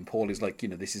toll on him. Paul is like,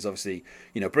 this is obviously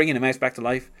bringing a mouse back to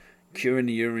life, curing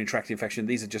the urinary tract infection.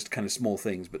 These are just kind of small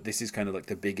things, but this is kind of like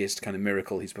the biggest kind of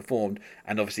miracle he's performed,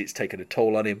 and obviously it's taken a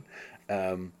toll on him.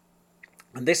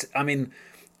 And this, I mean,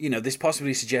 this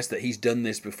possibly suggests that he's done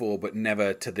this before, but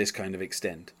never to this kind of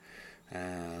extent.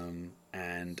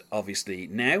 And obviously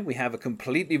now we have a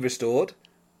completely restored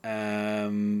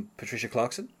Patricia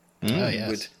Clarkson,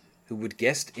 who would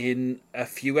guest in a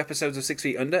few episodes of 6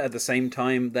 Feet Under at the same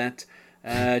time that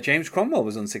James Cromwell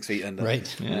was on 6 Feet Under.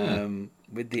 Right. Yeah.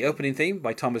 With the opening theme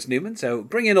by Thomas Newman. So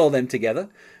bringing all them together.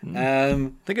 I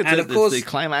think it's the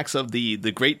climax of the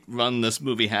great run this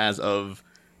movie has of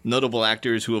notable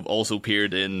actors who have also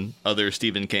appeared in other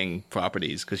Stephen King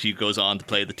properties, because she goes on to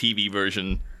play the TV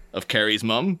version of Carrie's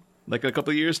mum, like a couple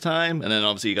of years' time. And then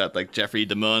obviously you got like Jeffrey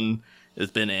DeMunn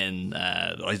has been in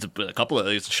he's a couple of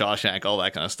Shawshank, all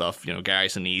that kind of stuff. Gary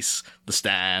Sinise, The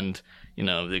Stand.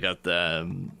 They got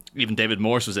even David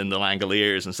Morse was in The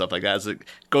Langoliers and stuff like that. It's like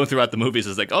going throughout the movies,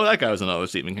 it's like, oh, that guy was another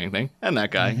Stephen King thing, and that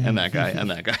guy, and that guy,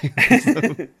 and that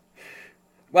guy.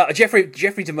 Well, Jeffrey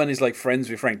DeMunn is like friends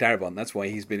with Frank Darabont. That's why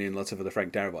he's been in lots of other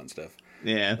Frank Darabont stuff.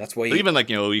 Yeah, that's why. Even like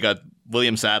you got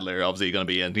William Sadler, obviously going to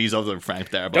be in. He's also Frank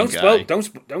Darabont guy. Don't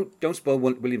spoil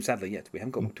William Sadler yet. We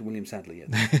haven't got to William Sadler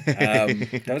yet.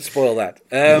 Don't spoil that.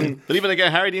 But even like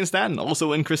Harry Dean Stanton,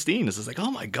 also in Christine. It's just like,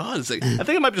 oh my god! It's like, I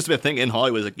think it might just be a thing in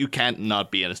Hollywood. Like, you can't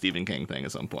not be in a Stephen King thing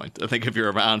at some point. I think if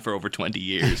you're around for over 20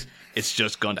 years, it's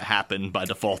just going to happen by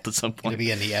default at some point. To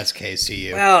be in the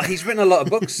SKCU. Well, he's written a lot of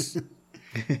books.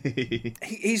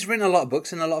 He's written a lot of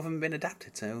books, and a lot of them have been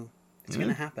adapted, so it's going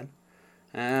to happen.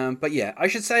 But yeah, I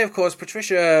should say, of course,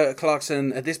 Patricia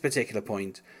Clarkson at this particular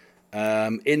point,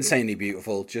 insanely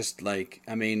beautiful. Just like,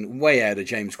 I mean, way out of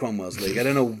James Cromwell's league. I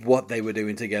don't know what they were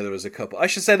doing together as a couple. I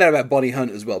should say that about Bonnie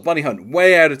Hunt as well. Bonnie Hunt,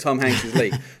 way out of Tom Hanks'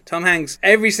 league. Tom Hanks,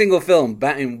 every single film,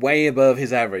 batting way above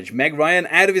his average. Meg Ryan,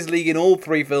 out of his league in all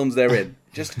 3 films they're in.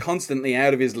 Just constantly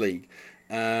out of his league.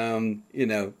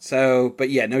 But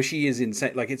yeah, no, she is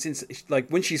insane. Like, like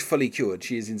when she's fully cured,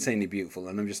 she is insanely beautiful.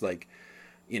 And I'm just like,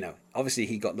 obviously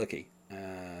he got lucky.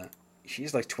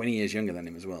 She's like 20 years younger than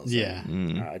him as well. So, yeah.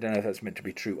 I don't know if that's meant to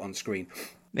be true on screen.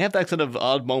 They have that sort of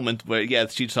odd moment where,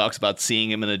 she talks about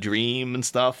seeing him in a dream and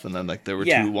stuff, and then like there were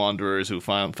 2 wanderers who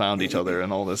found each other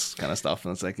and all this kind of stuff,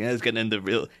 and it's like, it's getting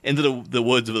into the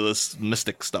woods with this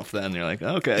mystic stuff. Then you're like,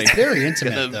 okay, it's very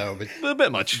intimate though, but a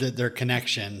bit much. Their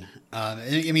connection.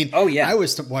 I mean, oh yeah, I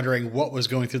was wondering what was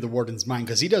going through the warden's mind,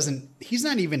 because he's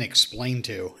not even explained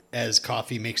to as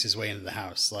Coffey makes his way into the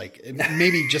house. Like,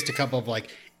 maybe just a couple of like,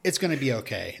 it's going to be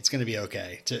okay. It's going to be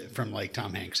okay from like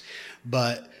Tom Hanks,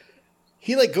 but.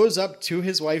 He like goes up to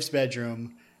his wife's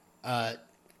bedroom,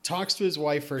 talks to his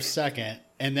wife for a second,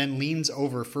 and then leans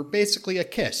over for basically a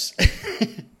kiss,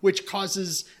 which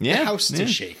causes the house to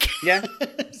shake. Yeah.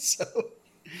 So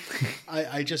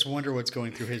I just wonder what's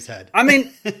going through his head. I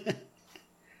mean,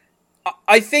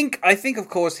 I think of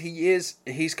course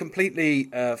he's completely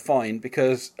fine,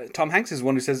 because Tom Hanks is the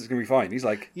one who says it's going to be fine. He's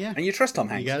like, yeah, and you trust Tom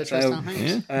Hanks. You got to trust Tom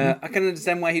Hanks. I can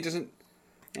understand why he doesn't.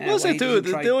 Well,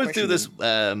 they always do this.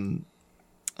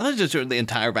 That's just the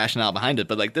entire rationale behind it,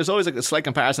 but like there's always like a slight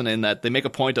comparison in that they make a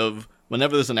point of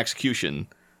whenever there's an execution,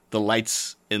 the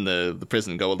lights in the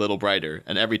prison go a little brighter,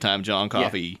 and every time John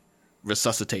Coffey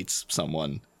resuscitates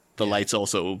someone, the lights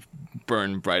also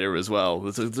burn brighter as well.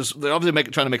 They're obviously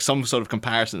trying to make some sort of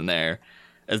comparison there.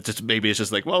 Maybe it's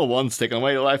just like, well, one's taking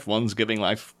away life, one's giving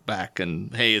life back,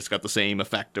 and hey, it's got the same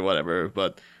effect or whatever.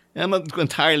 But I'm not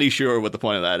entirely sure what the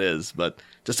point of that is. But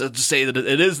just to say that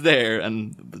it is there,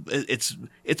 and it's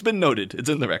been noted. It's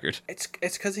in the record. It's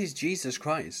because he's Jesus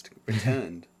Christ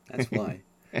returned. That's why.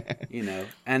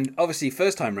 And obviously,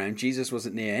 first time round, Jesus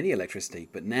wasn't near any electricity,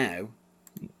 but now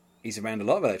he's around a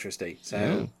lot of electricity. So.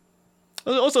 Yeah.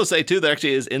 I'll also say, too, there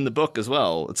actually is in the book as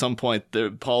well. At some point,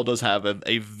 Paul does have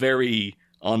a very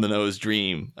on-the-nose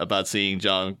dream about seeing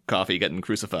John Coffey getting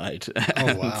crucified.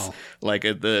 Oh, wow. Like,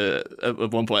 at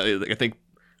one point, I think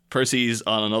Percy's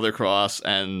on another cross,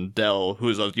 and Del,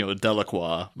 who's,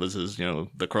 Delacroix was his,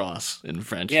 the cross in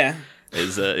French. Yeah.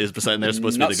 Is beside them. They're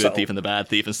supposed to be the good thief and the bad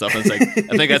thief and stuff. And it's like,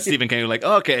 I think that's Stephen King like,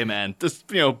 okay, man, just,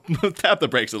 tap the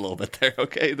brakes a little bit there,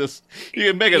 okay? You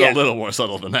can make it a little more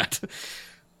subtle than that.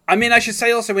 I mean, I should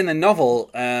say also in the novel,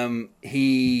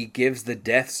 he gives the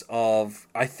deaths of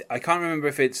I can't remember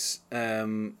if it's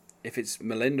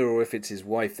Melinda or if it's his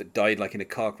wife that died like in a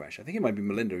car crash. I think it might be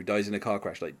Melinda who dies in a car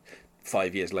crash like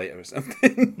 5 years later or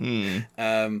something.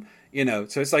 So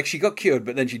it's like she got cured,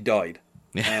 but then she died.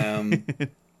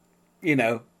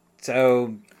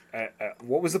 So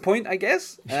what was the point, I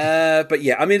guess? But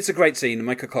yeah, I mean, it's a great scene.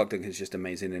 Michael Clarke Duncan is just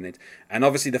amazing in it. And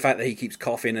obviously the fact that he keeps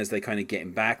coughing as they kind of get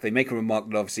him back. They make a remark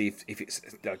that obviously if it's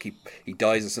like he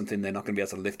dies or something, they're not going to be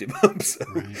able to lift him up. So,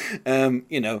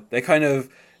 right. They kind of,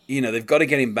 they've got to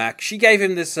get him back. She gave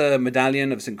him this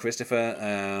medallion of St. Christopher,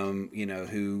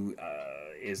 who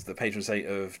is the patron saint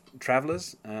of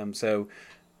travelers. So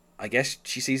I guess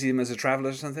she sees him as a traveler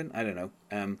or something. I don't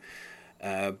know.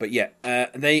 But yeah,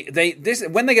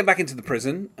 when they get back into the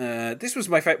prison, this was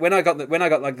my favorite. When I got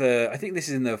I think this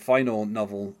is in the final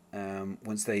novel.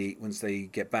 Once they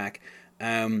get back,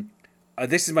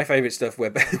 this is my favorite stuff. Where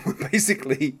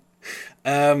basically,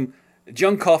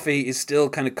 John Coffey is still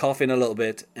kind of coughing a little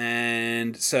bit,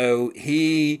 and so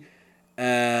he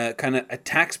kind of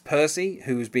attacks Percy,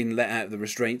 who's been let out of the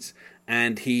restraints,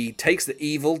 and he takes the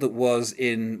evil that was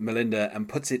in Melinda and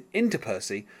puts it into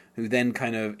Percy, who then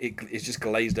kind of is just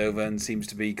glazed over and seems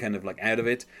to be kind of like out of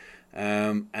it.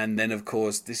 And then, of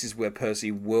course, this is where Percy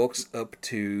walks up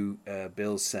to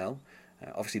Bill's cell.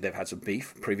 Obviously, they've had some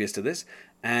beef previous to this.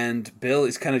 And Bill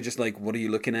is kind of just like, what are you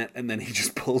looking at? And then he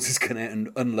just pulls his gun out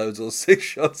and unloads all 6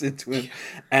 shots into him.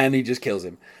 And he just kills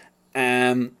him.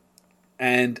 And,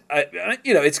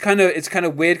 it's kind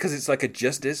of weird because it's like a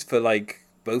justice for like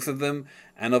both of them.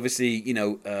 And obviously,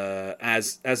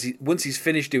 once he's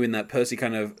finished doing that, Percy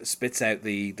kind of spits out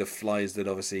the flies that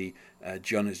obviously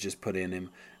John has just put in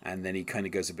him, and then he kind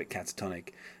of goes a bit catatonic,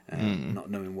 not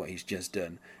knowing what he's just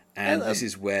done. And this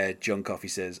is where John Coffey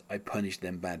says, "I punished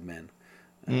them bad men."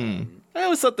 I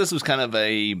always thought this was kind of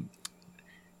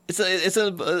it's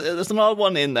an odd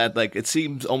one in that like it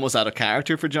seems almost out of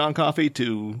character for John Coffey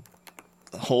to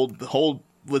hold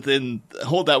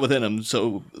that within him,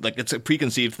 so like it's a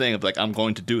preconceived thing of like I'm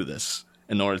going to do this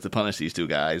in order to punish these two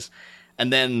guys,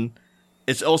 and then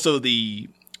it's also the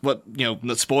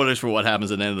spoilers for what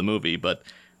happens at the end of the movie, but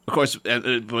of course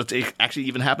what actually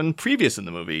even happened previous in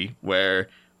the movie where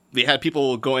they had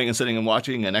people going and sitting and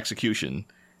watching an execution,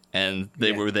 and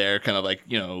they were there kind of like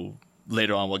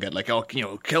later on we'll get like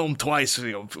kill him twice,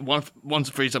 once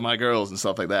for each of my girls and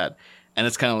stuff like that. And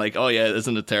it's kind of like, oh yeah,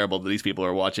 isn't it terrible that these people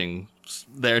are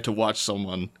there to watch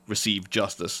someone receive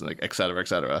justice, like et cetera, et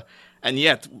cetera. And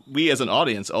yet, we as an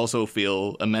audience also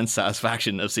feel immense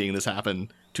satisfaction of seeing this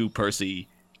happen to Percy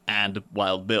and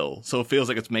Wild Bill. So it feels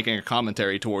like it's making a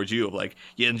commentary towards you of like,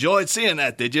 you enjoyed seeing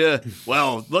that, did you?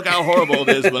 Well, look how horrible it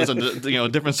is when it's under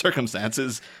different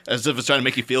circumstances, as if it's trying to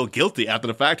make you feel guilty after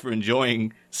the fact for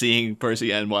enjoying seeing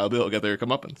Percy and Wild Bill get their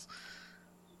comeuppance.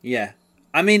 Yeah.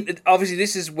 I mean, obviously,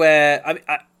 this is where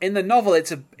in the novel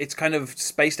it's kind of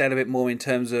spaced out a bit more in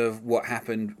terms of what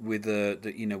happened with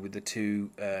the two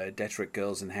Detrick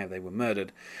girls and how they were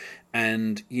murdered,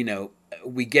 and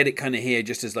we get it kind of here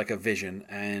just as like a vision.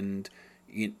 And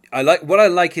what I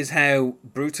like is how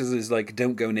Brutus is like,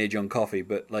 don't go near John Coffey,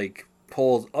 but like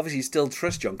Paul obviously still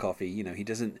trusts John Coffey. He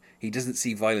doesn't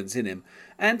see violence in him,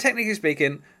 and technically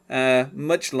speaking,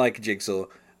 much like Jigsaw.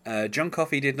 John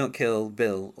Coffey did not kill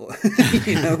Bill.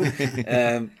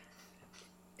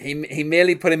 He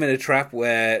merely put him in a trap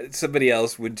where somebody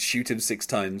else would shoot him 6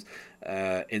 times,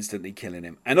 instantly killing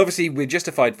him. And obviously we're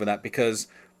justified for that because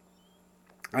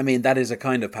I mean, that is a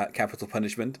kind of capital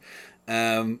punishment.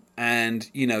 And,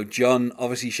 John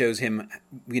obviously shows him,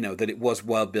 that it was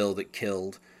Wild Bill that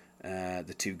killed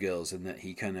the two girls, and that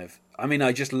he kind of... I mean,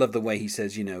 I just love the way he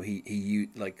says, he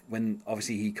when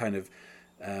obviously he kind of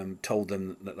told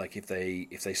them that, like, if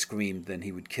they screamed, then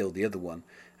he would kill the other one.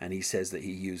 And he says that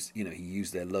he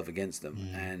used their love against them.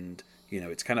 And,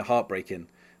 it's kind of heartbreaking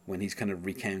when he's kind of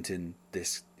recounting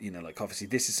this, obviously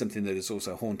this is something that has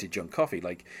also haunted John Coffey.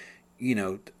 Like,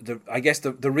 I guess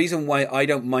the reason why I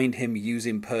don't mind him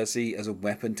using Percy as a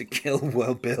weapon to kill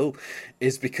Wild Bill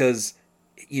is because,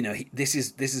 this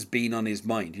has been on his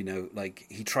mind. Like,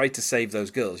 he tried to save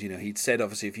those girls. He'd said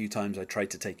obviously a few times, I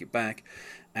tried to take it back.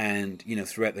 And,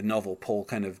 throughout the novel, Paul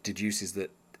kind of deduces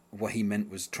that what he meant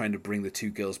was trying to bring the two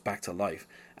girls back to life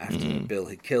after Bill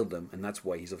had killed them. And that's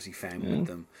why he's obviously found with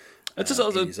them in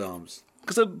his arms.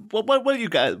 Because what do you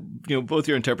guys, both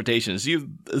your interpretations,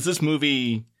 is this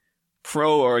movie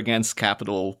pro or against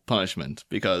capital punishment?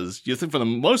 Because you think for the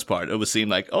most part it would seem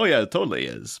like, oh yeah, it totally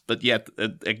is. But yet,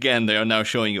 again, they are now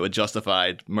showing you a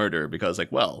justified murder because,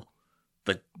 like, well,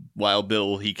 the Wild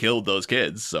Bill, he killed those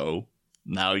kids, so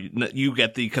now you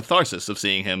get the catharsis of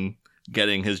seeing him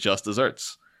getting his just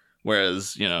desserts.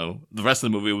 Whereas, the rest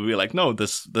of the movie would be like, no,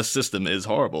 this system is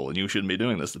horrible and you shouldn't be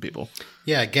doing this to people.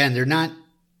 Yeah, again,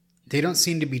 they don't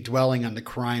seem to be dwelling on the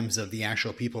crimes of the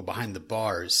actual people behind the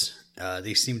bars.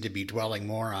 They seem to be dwelling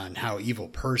more on how evil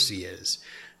Percy is.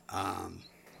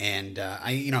 And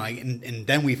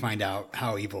then we find out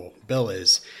how evil Bill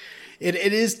is. It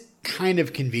is kind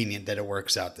of convenient that it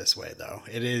works out this way, though.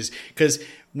 It is, because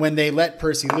when they let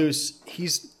Percy loose,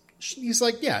 he's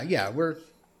like,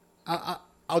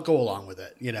 I'll go along with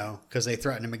it, because they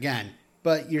threaten him again.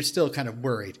 But you're still kind of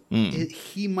worried.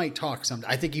 He might talk someday.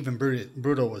 I think even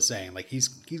Brutal was saying, like, he's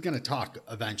going to talk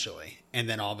eventually. And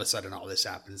then all of a sudden all this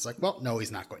happens. It's like, well, no,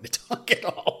 he's not going to talk at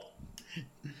all.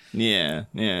 Yeah.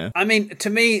 I mean, to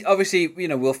me, obviously,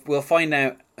 we'll find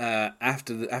out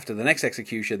after the next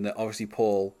execution that obviously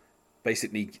Paul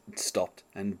basically stopped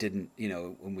and didn't,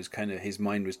 and was kind of, his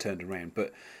mind was turned around.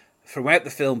 But throughout the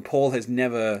film, Paul has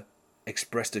never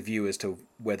expressed a view as to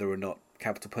whether or not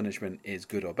capital punishment is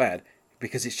good or bad,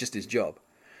 because it's just his job,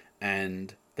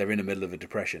 and they're in the middle of a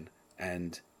depression,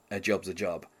 and a job's a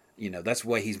job. That's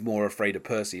why he's more afraid of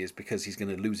Percy, is because he's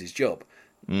going to lose his job.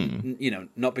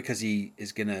 Not because he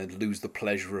is going to lose the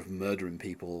pleasure of murdering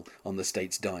people on the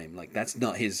state's dime. Like, that's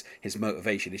not his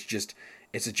motivation. It's just,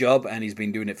 it's a job, and he's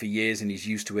been doing it for years, and he's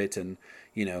used to it, and,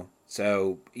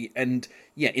 so, and,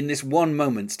 yeah, in this one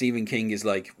moment, Stephen King is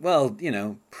like, well,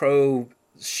 pro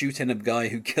shooting a guy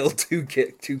who killed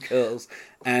two girls,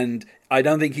 and I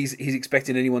don't think he's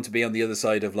expecting anyone to be on the other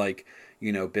side of, like,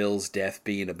 Bill's death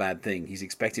being a bad thing. He's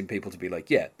expecting people to be like,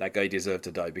 yeah, that guy deserved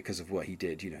to die because of what he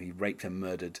did. He raped and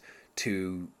murdered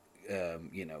two,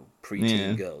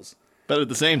 preteen girls. But at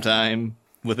the same time,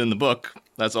 within the book,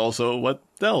 that's also what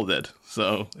Dell did.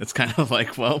 So it's kind of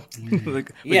like, well,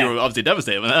 you were obviously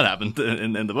devastated when that happened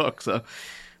in the book. So,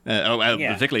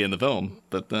 particularly in the film.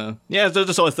 But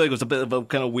just always think it was a bit of a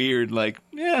kind of weird, like,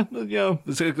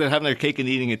 it's like they're having their cake and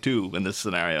eating it too in this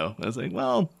scenario. I was like,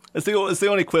 well, it's the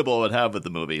only quibble I would have with the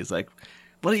movie. It's like,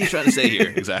 what are you trying to say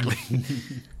here exactly?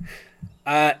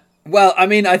 Well, I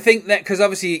mean, I think that because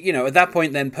obviously, at that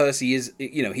point, then Percy is,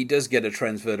 he does get a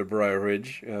transfer to Briar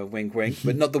Ridge, wink, wink,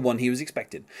 but not the one he was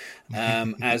expecting.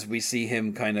 As we see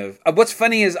him kind of. What's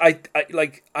funny is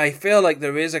I feel like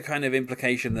there is a kind of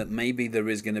implication that maybe there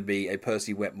is going to be a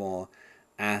Percy Wetmore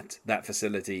at that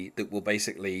facility that will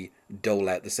basically dole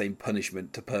out the same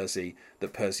punishment to Percy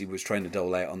that Percy was trying to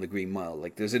dole out on the Green Mile.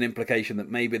 Like, there's an implication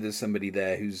that maybe there's somebody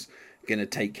there who's going to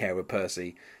take care of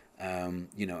Percy,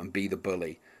 and be the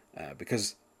bully.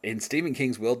 Because in Stephen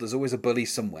King's world, there's always a bully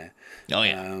somewhere. Oh,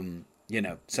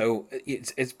 yeah. So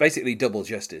it's basically double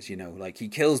justice, like he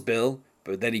kills Bill,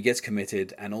 but then he gets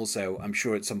committed. And also, I'm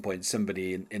sure at some point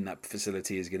somebody in that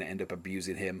facility is going to end up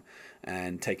abusing him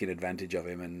and taking advantage of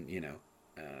him. And,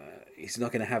 he's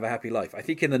not going to have a happy life. I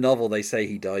think in the novel, they say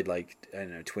he died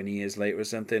 20 years later or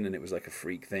something. And it was like a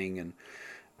freak thing. And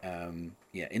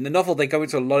in the novel, they go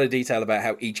into a lot of detail about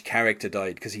how each character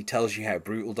died, because he tells you how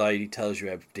Brutal died, he tells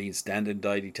you how Dean Stanton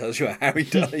died, he tells you how Harry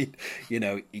died.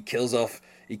 He kills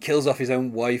off his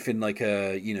own wife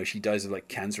in she dies of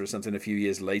cancer or something a few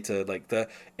years later.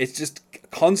 It's just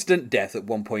constant death at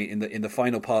one point in the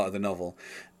final part of the novel.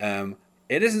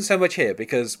 It isn't so much here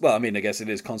because, well, I mean, I guess it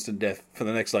is constant death for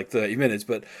the next 30 minutes,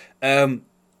 but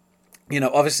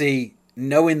obviously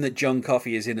knowing that John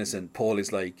Coffey is innocent, Paul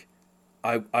is like,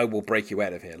 I will break you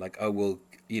out of here. Like, I will,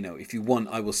 if you want,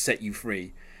 I will set you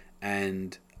free.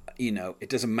 And, it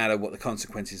doesn't matter what the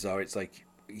consequences are. It's like,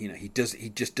 he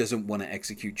just doesn't want to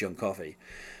execute John Coffey,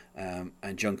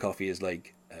 and John Coffey is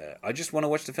like, I just want to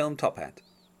watch the film Top Hat.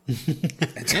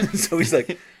 And so he's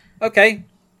like, okay.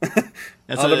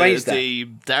 It's a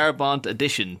Darabont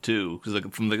edition too, because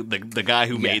from the guy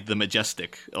who made The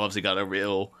Majestic obviously got a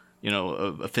real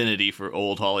affinity for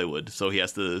old Hollywood, so he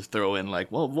has to throw in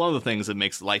like, well, one of the things that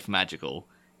makes life magical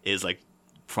is like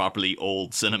properly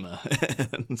old cinema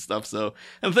and stuff. So,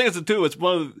 and the thing is too, it's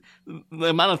one of the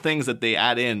amount of things that they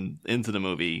add into the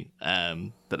movie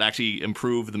that actually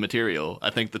improve the material. I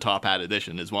think the Top Hat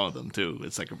edition is one of them too.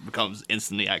 It's like it becomes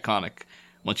instantly iconic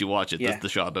once you watch it. Yeah. The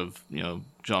shot of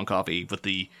John Coffey with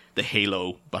the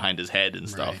halo behind his head and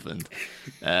stuff, Right.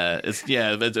 and it's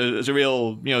a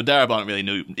real Darabont really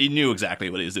knew exactly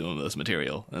what he was doing with this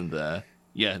material, and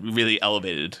really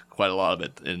elevated quite a lot of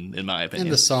it in my opinion.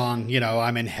 And the song,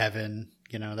 I'm in heaven,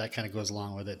 that kind of goes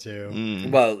along with it too.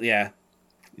 Well, yeah.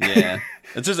 Yeah,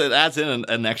 it adds in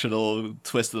an extra little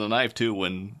twist of the knife too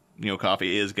when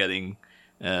Coffey is getting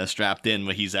strapped in,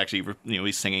 when he's actually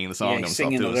he's singing the song himself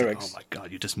singing too. the lyrics. Like, oh my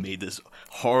god, you just made this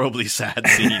horribly sad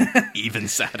scene even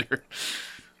sadder.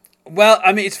 Well,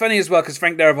 I mean, it's funny as well because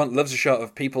Frank Darabont loves a shot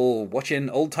of people watching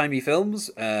old-timey films,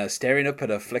 staring up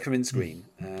at a flickering screen.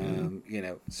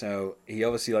 So he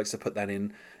obviously likes to put that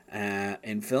in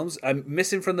films. I'm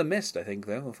missing from The Mist, I think,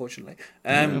 though, unfortunately.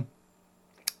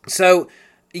 So,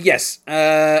 yes,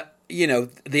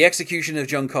 the execution of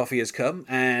John Coffey has come,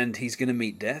 and he's going to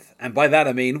meet death. And by that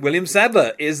I mean William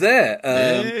Sadler is there.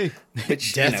 Hey.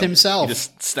 Which, Death himself. He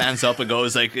just stands up and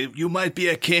goes like, "You might be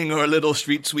a king or a little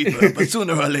street sweeper, but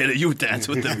sooner or later you dance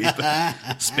with the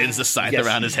reaper." Spins the scythe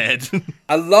around his head.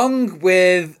 Along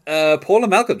with Paula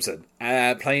Malcolmson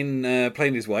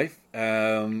playing his wife,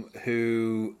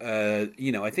 who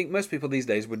I think most people these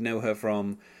days would know her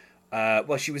from.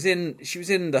 She was in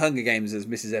The Hunger Games as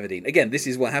Mrs. Everdeen. Again, this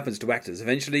is what happens to actors.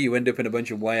 Eventually, you end up in a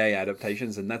bunch of YA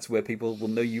adaptations, and that's where people will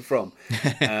know you from.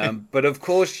 But of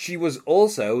course, she was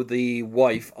also the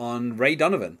wife on Ray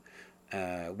Donovan,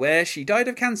 where she died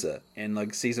of cancer in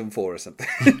like season 4 or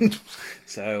something.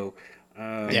 So,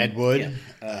 Deadwood.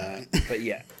 But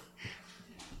yeah.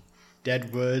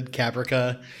 Deadwood,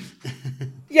 Caprica.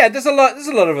 Yeah, there's a lot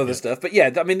of other stuff. But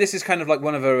yeah, I mean, this is kind of like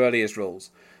one of her earliest roles.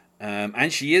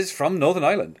 And she is from Northern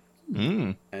Ireland.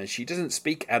 She doesn't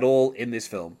speak at all in this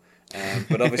film.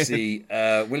 But obviously,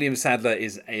 William Sadler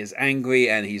is angry,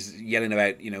 and he's yelling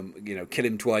about, kill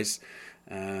him twice,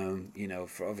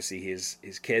 for obviously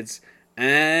his kids.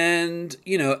 And,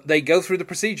 they go through the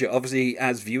procedure. Obviously,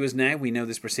 as viewers now, we know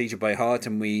this procedure by heart,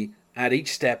 and we, at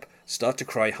each step, start to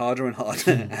cry harder and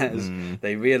harder as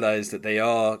they realize that they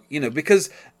are,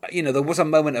 because, there was a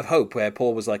moment of hope where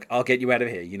Paul was like, I'll get you out of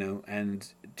here, and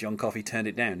John Coffey turned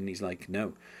it down, and he's like,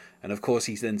 no. And of course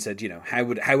he then said, how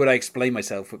would I explain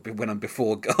myself when I'm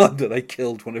before God that I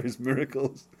killed one of his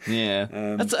miracles? Yeah.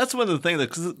 That's one of the things,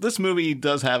 because this movie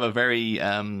does have a very,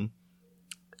 I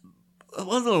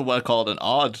don't know what I call it, an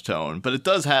odd tone, but it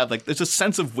does have, there's a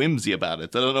sense of whimsy about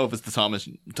it. I don't know if it's the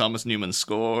Thomas Newman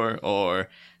score, or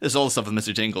there's all the stuff with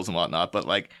Mr. Jingles and whatnot, but,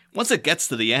 once it gets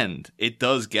to the end, it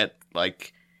does get,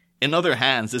 in other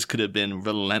hands, this could have been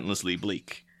relentlessly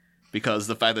bleak. Because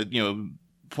the fact that,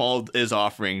 Paul is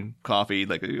offering Coffey,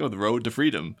 the road to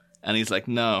freedom, and he's like,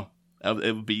 no,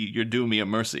 it would be, you're doing me a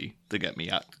mercy to get me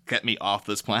off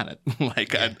this planet.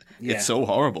 It's so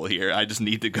horrible here. I just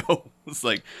need to go. It's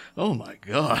like, oh my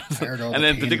God. And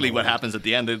then particularly what happens at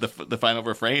the end, the final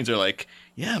refrains are like,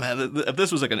 yeah, man, if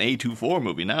this was an A24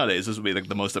 movie nowadays, this would be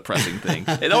the most depressing thing.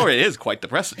 It already is quite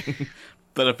depressing.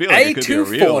 But I feel like it could be a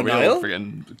real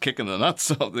freaking kick in the nuts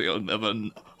of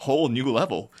a whole new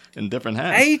level in different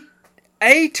hands.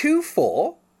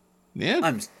 A24? Yeah.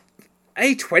 I'm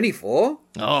A24?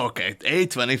 Oh, okay.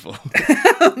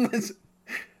 A24.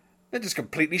 That just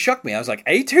completely shocked me. I was like,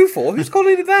 A24? Who's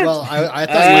calling it that? Well, I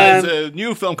thought it's a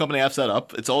new film company I've set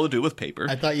up. It's all to do with paper.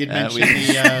 I thought you'd mentioned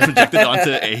projected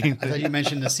onto A. I thought you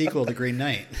mentioned the sequel to Green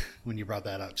Knight when you brought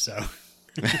that up. So.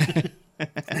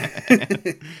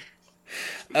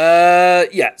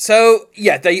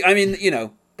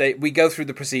 We go through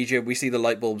the procedure. We see the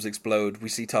light bulbs explode. We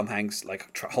see Tom Hanks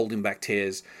holding back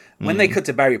tears. When they cut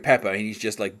to Barry Pepper, and he's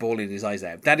just bawling his eyes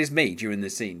out. That is me during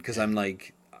this scene, because I'm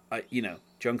like,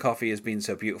 John Coffey has been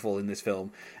so beautiful in this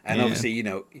film, and obviously,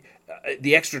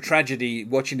 the extra tragedy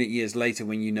watching it years later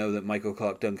when you know that Michael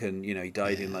Clarke Duncan, he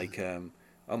died in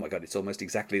oh my God, it's almost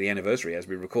exactly the anniversary as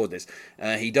we record this.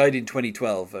 He died in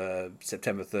 2012,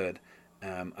 September 3rd.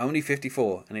 Only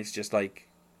 54, and it's just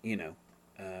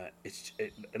it's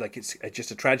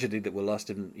just a tragedy that we lost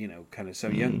him, kind of so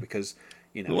young, because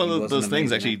one of those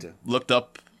things actually looked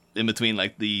up in between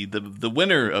like the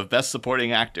winner of Best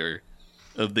Supporting Actor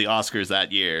of the Oscars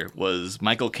that year was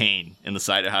Michael Caine in The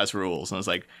Cider House Rules. And I was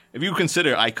like, if you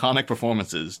consider iconic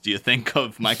performances, do you think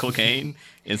of Michael Caine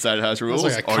in Cider House Rules,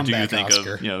 like or do you think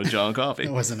Oscar. of John Coffey?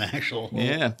 It wasn't actual.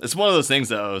 Yeah, it's one of those things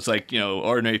though. It's like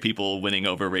ordinary people winning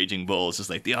over Raging Bull. It's just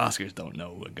like the Oscars don't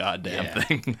know a goddamn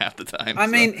thing half the time. I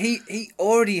mean, he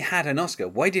already had an Oscar.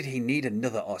 Why did he need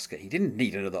another Oscar? He didn't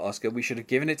need another Oscar. We should have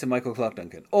given it to Michael Clarke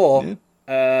Duncan, or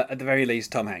at the very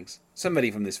least, Tom Hanks.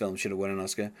 Somebody from this film should have won an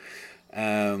Oscar.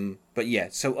 But yeah,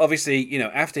 so obviously,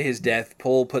 after his death,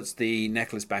 Paul puts the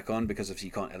necklace back on because obviously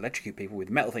you can't electrocute people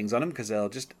with metal things on them because they'll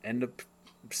just end up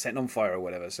setting on fire or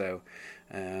whatever. So,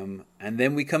 and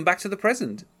then we come back to the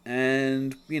present,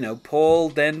 and Paul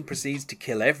then proceeds to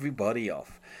kill everybody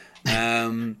off.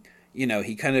 He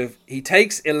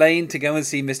takes Elaine to go and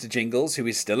see Mr. Jingles, who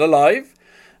is still alive.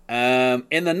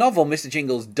 In the novel, Mr.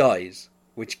 Jingles dies,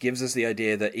 which gives us the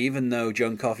idea that even though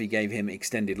John Coffey gave him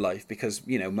extended life, because,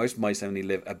 most mice only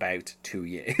live about 2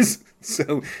 years.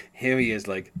 So here he is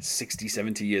like 60,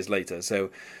 70 years later. So,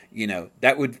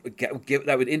 that would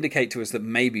indicate to us that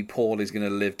maybe Paul is going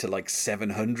to live to like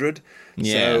 700.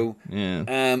 Yeah. So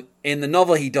in the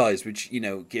novel, he dies, which,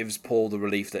 gives Paul the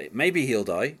relief that maybe he'll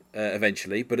die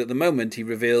eventually. But at the moment, he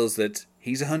reveals that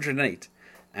he's 108.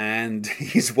 And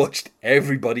he's watched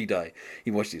everybody die.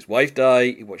 He watched his wife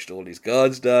die. He watched all his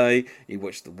guards die. He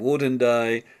watched the warden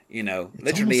die. It's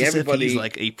literally almost everybody. As if he's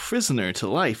like a prisoner to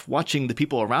life, watching the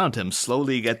people around him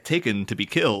slowly get taken to be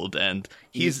killed, and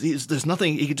he's there's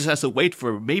nothing. He just has to wait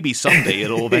for maybe someday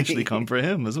it'll eventually come for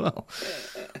him as well.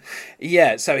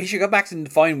 Yeah, so he should go back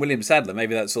and find William Sadler.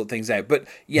 Maybe that sort things out. But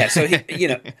yeah, so he,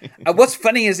 what's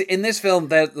funny is in this film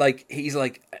that he's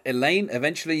like, Elaine,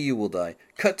 eventually you will die.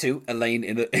 Cut to Elaine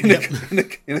in a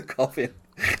coffin,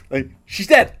 like she's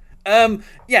dead.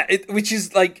 Which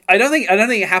is like I don't think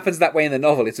it happens that way in the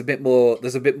novel. It's a bit more.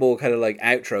 There's a bit more kind of like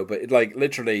outro, but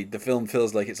literally the film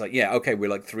feels like it's like okay, we're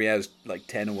like 3 hours, like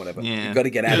 10 or whatever. Yeah. You've got to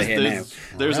get out of here now.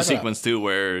 There's a sequence too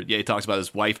where he talks about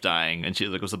his wife dying, and she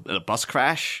was in a bus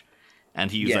crash, and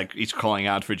he's calling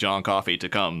out for John Coffey to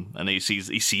come, and he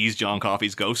sees John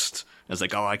Coffey's ghost. And it's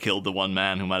like, oh, I killed the one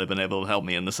man who might have been able to help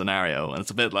me in the scenario, and it's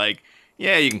a bit like.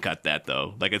 Yeah, you can cut that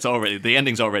though. Like it's already the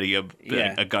ending's already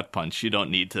a gut punch. You don't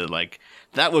need to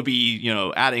that would be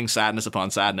adding sadness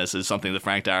upon sadness is something that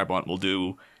Frank Darabont will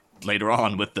do later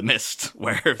on with The Mist,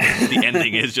 where the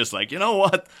ending is just like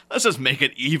what? Let's just make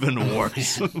it even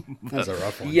worse. That's a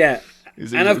rough one. Yeah,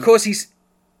 and of course he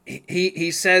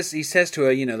says to her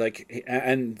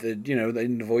and the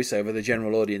in the voiceover the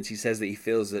general audience he says that he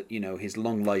feels that his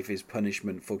long life is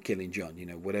punishment for killing John.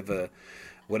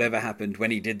 Whatever happened when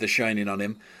he did The Shining on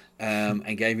him,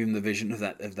 and gave him the vision of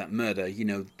that murder,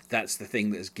 that's the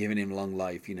thing that has given him long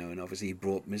life, and obviously he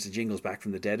brought Mr. Jingles back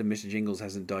from the dead, and Mr. Jingles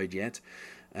hasn't died yet.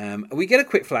 We get a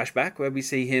quick flashback where we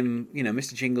see him,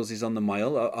 Mr. Jingles is on the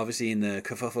mile, obviously in the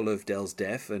kerfuffle of Dell's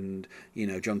death and,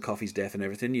 John Coffey's death and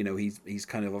everything, he's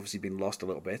kind of obviously been lost a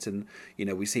little bit, and,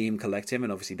 we see him collect him,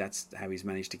 and obviously that's how he's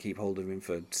managed to keep hold of him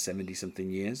for 70-something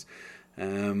years.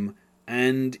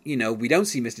 And, we don't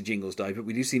see Mr. Jingles die, but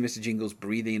we do see Mr. Jingles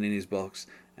breathing in his box.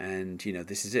 And,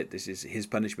 this is it. This is his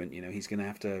punishment. He's going to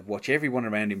have to watch everyone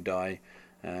around him die.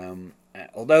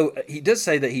 Although he does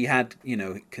say that he had,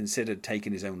 considered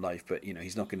taking his own life, but,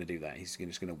 he's not going to do that. He's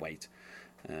just going to wait.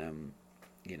 And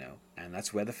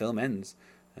that's where the film ends,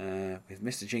 with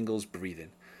Mr. Jingles breathing.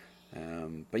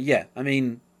 But yeah, I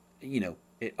mean,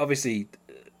 it obviously...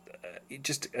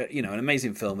 just an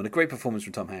amazing film and a great performance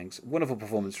from Tom Hanks. Wonderful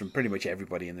performance from pretty much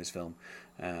everybody in this film.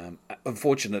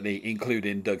 Unfortunately,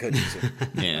 including Doug Hutchinson.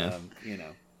 Yeah.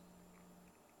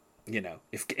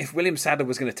 If William Sadler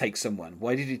was going to take someone,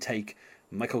 why did he take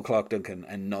Michael Clarke Duncan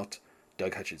and not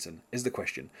Doug Hutchinson? Is the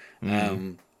question.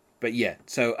 But yeah,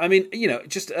 so I mean,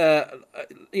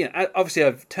 obviously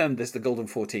I've termed this the Golden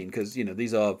 14 because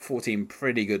these are 14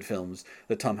 pretty good films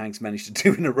that Tom Hanks managed to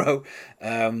do in a row,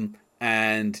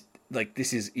 and.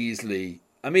 This is easily...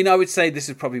 I mean, I would say this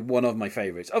is probably one of my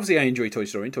favourites. Obviously, I enjoy Toy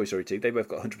Story and Toy Story 2. They both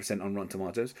got 100% on Rotten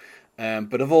Tomatoes.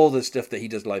 But of all the stuff that he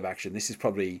does live action, this is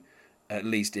probably at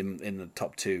least in the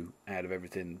top 2 out of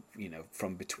everything,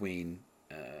 from between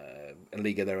A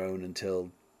League of Their Own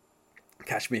until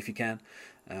Catch Me If You Can.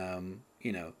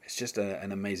 It's just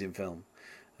an amazing film.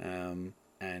 And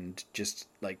just,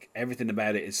 everything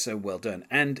about it is so well done.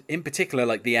 And in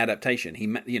particular, the adaptation.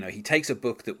 He takes a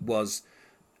book that was...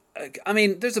 I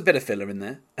mean, there's a bit of filler in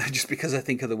there, just because I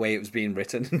think of the way it was being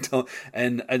written,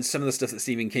 and some of the stuff that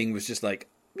Stephen King was just like,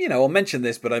 I'll mention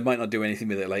this, but I might not do anything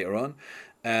with it later on.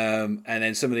 And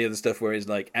then some of the other stuff where it's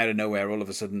like out of nowhere, all of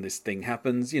a sudden this thing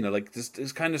happens. Like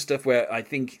there's kind of stuff where I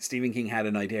think Stephen King had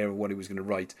an idea of what he was going to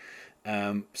write.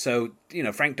 So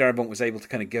Frank Darabont was able to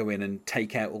kind of go in and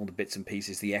take out all the bits and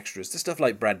pieces, the extras, the stuff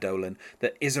like Brad Dolan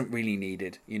that isn't really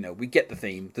needed. We get the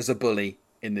theme. There's a bully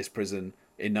in this prison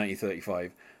in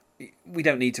 1935. We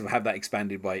don't need to have that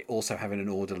expanded by also having an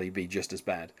orderly be just as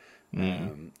bad.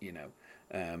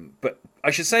 But I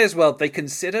should say as well, they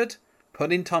considered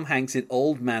putting Tom Hanks in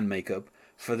old man makeup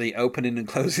for the opening and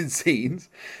closing scenes.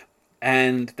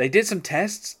 And they did some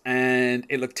tests, and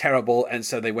it looked terrible, and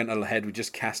so they went ahead with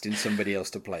just casting somebody else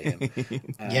to play him.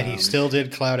 Yet he still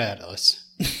did Cloud Atlas.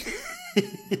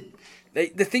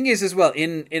 The thing is, as well,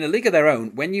 in A League of Their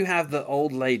Own, when you have the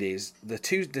old ladies, the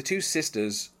two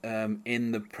sisters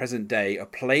in the present day are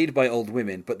played by old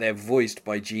women, but they're voiced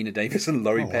by Gina Davis and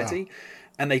Laurie Petty. Wow.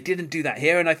 And they didn't do that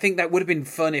here, and I think that would have been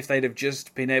fun if they'd have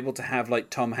just been able to have like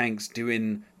Tom Hanks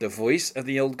doing the voice of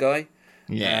the old guy.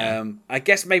 Yeah. I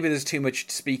guess maybe there's too much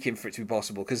speaking for it to be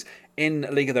possible, because in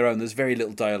A League of Their Own there's very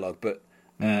little dialogue, but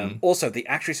also the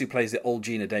actress who plays the old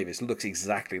Gina Davis looks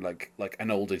exactly like an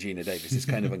older Gina Davis. It's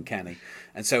kind of uncanny,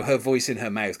 and so her voice in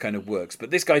her mouth kind of works, but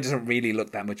this guy doesn't really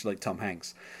look that much like Tom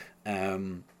Hanks.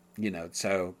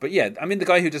 But yeah, I mean, the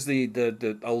guy who does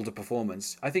the older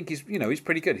performance, I think he's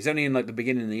pretty good. He's only in like the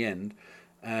beginning and the end.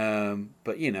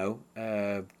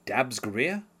 Dabs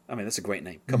Greer, I mean, that's a great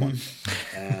name. Come on.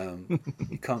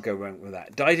 You can't go wrong with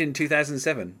that. Died in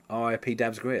 2007. R.I.P.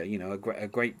 Dabs Greer. A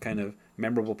great kind of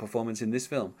memorable performance in this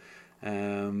film.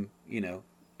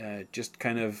 Just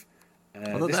kind of.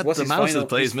 Although the mouse that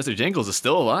plays Mr. Jingles is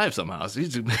still alive somehow.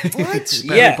 What?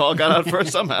 Yeah. Paul got out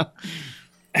first somehow.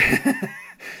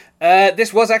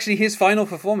 This was actually his final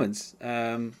performance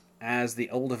as the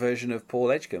older version of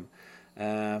Paul Edgecombe.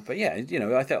 But yeah,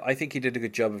 I think he did a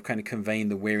good job of kind of conveying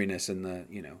the weariness and the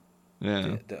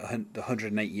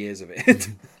 108 years of it.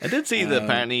 I did see that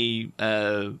apparently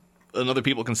another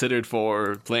people considered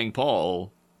for playing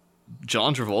Paul,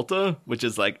 John Travolta, which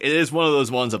is like, it is one of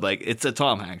those ones of like, it's a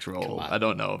Tom Hanks role. I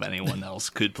don't know if anyone else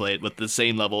could play it with the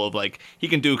same level of like, he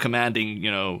can do commanding,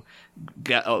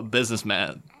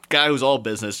 businessman. Guy who's all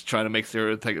business, trying to make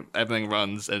sure everything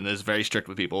runs and is very strict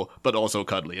with people, but also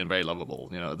cuddly and very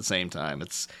lovable. At the same time,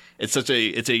 it's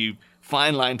a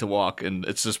fine line to walk, and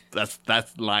it's just that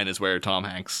line is where Tom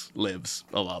Hanks lives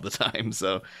a lot of the time.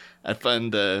 So I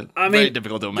find very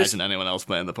difficult to imagine anyone else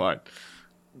playing the part.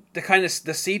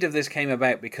 The seed of this came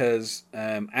about because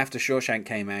after Shawshank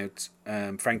came out,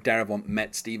 Frank Darabont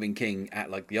met Stephen King at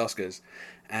like the Oscars,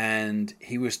 and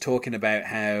he was talking about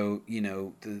how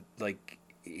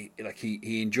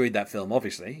he enjoyed that film,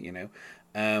 obviously,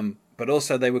 but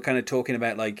also they were kind of talking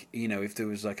about like, if there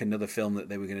was like another film that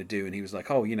they were going to do, and he was like,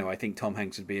 I think Tom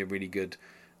Hanks would be a really good,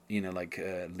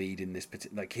 lead in this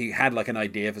particular, like he had like an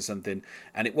idea for something,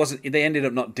 and it wasn't, they ended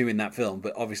up not doing that film,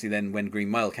 but obviously then when Green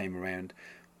Mile came around,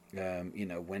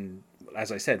 when,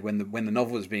 as I said, when the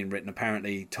novel was being written,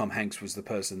 apparently Tom Hanks was the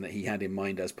person that he had in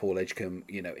mind as Paul Edgecombe,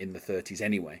 in the 30s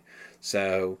anyway.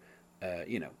 So,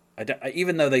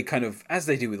 even though they kind of, as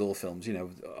they do with all films,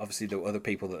 obviously there were other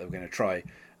people that they were going to try.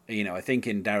 I think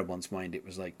in Darabont's mind it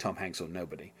was like Tom Hanks or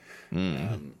nobody.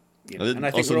 And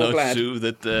I think also we're all glad too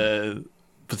that the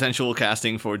potential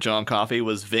casting for John Coffey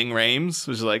was Ving Rhames,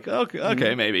 which is like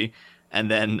okay, maybe, and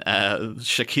then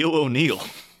Shaquille O'Neal,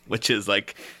 which is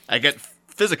like, I get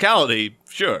physicality,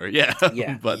 sure, yeah.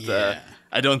 But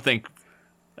I don't think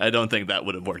that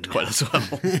would have worked quite as well.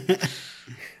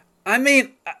 I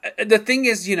mean, the thing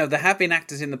is, there have been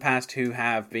actors in the past who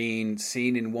have been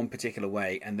seen in one particular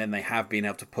way, and then they have been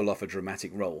able to pull off a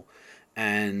dramatic role,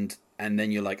 and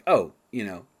then you're like,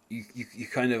 you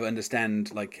kind of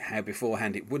understand like how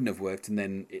beforehand it wouldn't have worked, and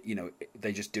then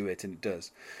they just do it and it does.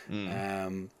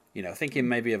 Thinking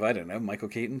maybe of, I don't know, Michael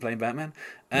Keaton playing Batman.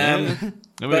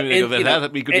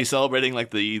 We could be celebrating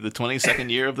like the 22nd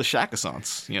year of the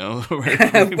Shaq-a-sance,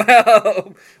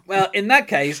 well, in that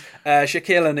case,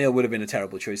 Shaquille O'Neal would have been a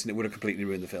terrible choice, and it would have completely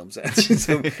ruined the film. So,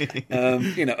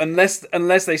 unless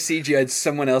they CGI'd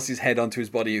someone else's head onto his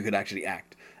body who could actually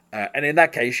act, and in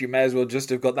that case, you may as well just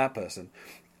have got that person.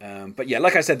 But yeah,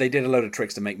 like I said, they did a load of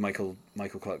tricks to make Michael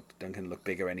Clarke Duncan look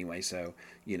bigger anyway, so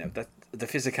that the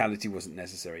physicality wasn't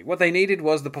necessary. What they needed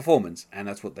was the performance, and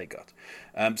that's what they got.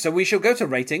 So we shall go to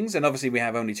ratings, and obviously we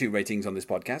have only 2 ratings on this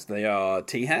podcast. They are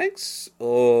T-Hanks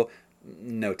or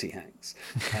no T-Hanks.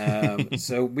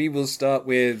 So we will start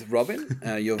with Robin.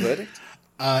 Your verdict?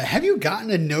 Have you gotten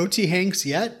a no T-Hanks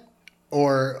yet?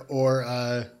 Or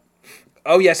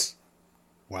Oh, yes.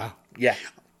 Wow. Yeah.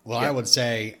 Well, I would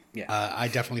say I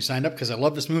definitely signed up because I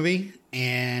love this movie,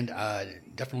 and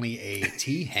definitely a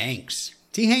T. Hanks.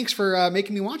 T. Hanks for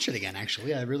making me watch it again,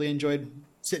 actually. I really enjoyed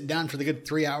sitting down for the good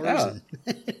 3 hours.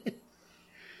 Oh.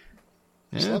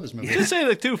 I just love this movie. You can say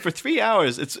that too. For 3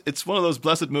 hours, it's one of those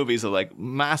blessed movies of like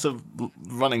massive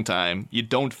running time. You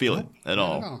don't feel it at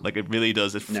all. Like it really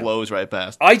does. It flows right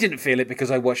past. I didn't feel it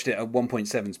because I watched it at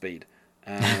 1.7 speed.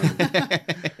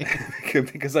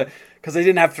 Because I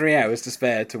didn't have 3 hours to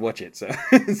spare to watch it, so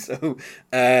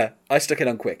I stuck it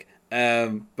on quick.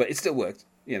 But it still worked,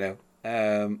 you know.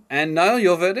 And Niall,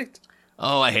 your verdict?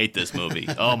 Oh, I hate this movie.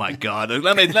 Oh my god.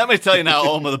 Let me tell you now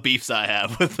all of the beefs I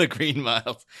have with the Green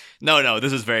Mile. No,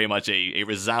 this is very much a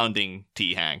resounding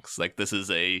T. Hanks. Like this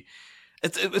is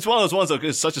it's one of those ones that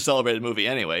is such a celebrated movie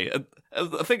anyway.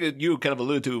 I think that you kind of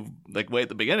alluded to like way at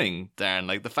the beginning, Darren,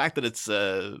 like the fact that it's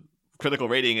critical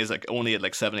rating is like only at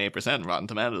like 78%. Rotten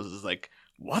Tomatoes is like,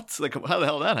 what? Like how the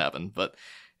hell did that happen? But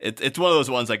it's one of those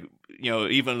ones like, you know,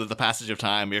 even with the passage of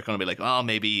time, you're going to be like, oh,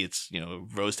 maybe it's, you know,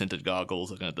 rose-tinted goggles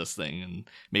looking at this thing, and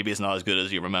maybe it's not as good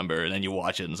as you remember. And then you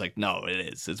watch it, and it's like, no, it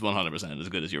is. It's 100% as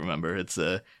good as you remember. It's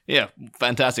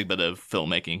fantastic bit of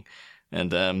filmmaking,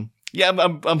 and I'm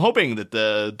hoping that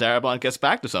Darabont gets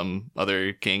back to some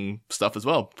other King stuff as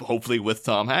well. Hopefully with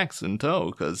Tom Hanks in tow,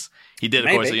 because he did,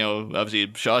 of course, you know, obviously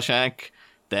Shawshank,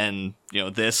 then you know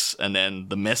this, and then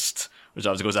The Mist, which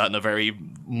obviously goes out in a very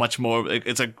much more.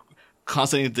 It's a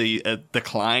constantly the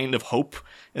decline of hope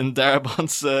in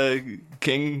Darabont's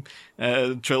King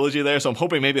trilogy there. So I'm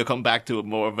hoping maybe he'll come back to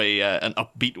more of an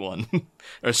upbeat one,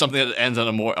 or something that ends on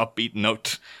a more upbeat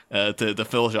note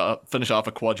to finish off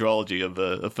a quadrilogy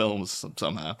of films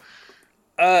somehow.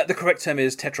 The correct term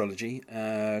is tetralogy.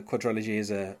 Quadrilogy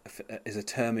is a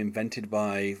term invented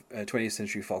by 20th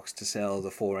Century Fox to sell the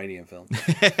 4 Alien films.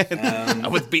 I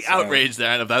would be outraged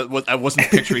there if I wasn't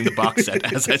picturing the box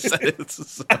set as I said it.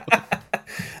 So.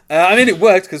 I mean, it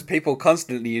worked because people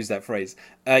constantly use that phrase.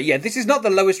 This is not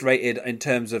the lowest rated in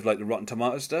terms of like the Rotten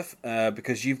Tomatoes stuff,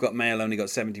 because You've Got Mail only got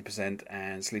 70%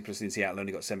 and Sleepless in Seattle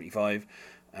only got 75%.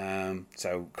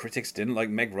 So critics didn't like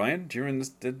Meg Ryan during the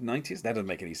 90s. That doesn't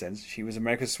make any sense. She was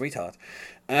America's sweetheart.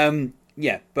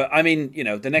 But I mean, you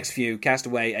know, the next few: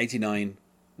 Castaway 89,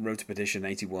 Road to Perdition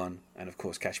 81, and of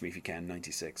course Catch Me If You Can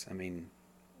 96. I mean,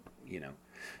 you know,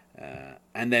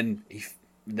 and then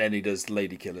he does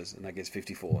Lady Killers, and that gets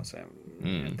 54. So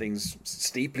things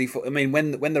steeply. I mean,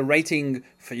 when the rating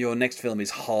for your next film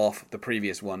is half the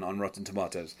previous one on Rotten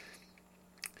Tomatoes,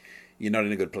 you're not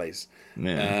in a good place.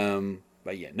 Yeah.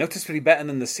 But yeah, noticeably better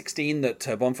than the 16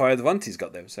 that Bonfire of the Vanities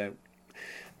got, though. So,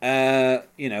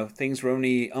 you know, things were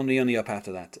only on the up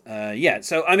after that.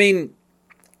 So, I mean,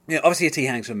 you know, obviously a T.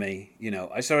 Hanks for me. You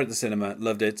know, I saw it at the cinema,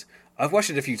 loved it. I've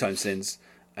watched it a few times since.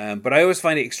 But I always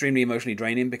find it extremely emotionally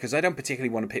draining because I don't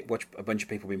particularly want to watch a bunch of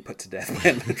people being put to death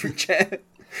by a electric chair.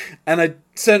 And I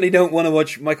certainly don't want to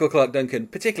watch Michael Clarke Duncan,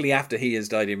 particularly after he has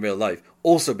died in real life,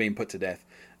 also being put to death.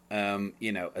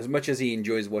 You know, as much as he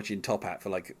enjoys watching Top Hat for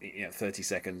like 30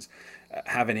 seconds,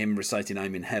 having him reciting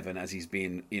 "I'm in Heaven" as he's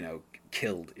being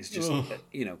killed is just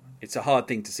it's a hard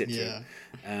thing to sit through.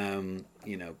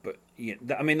 But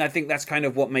I mean, I think that's kind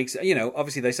of what makes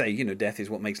obviously they say death is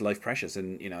what makes life precious,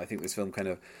 and I think this film kind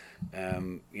of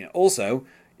also.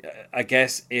 I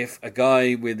guess if a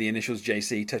guy with the initials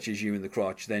JC touches you in the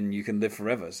crotch, then you can live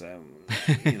forever. So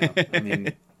I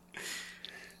mean.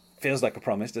 Feels like a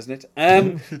promise, doesn't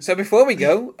it? So before we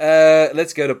go,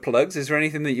 let's go to plugs. Is there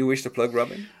anything that you wish to plug,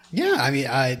 Robin? Yeah, I mean,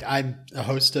 I'm a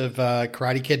host of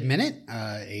Karate Kid Minute,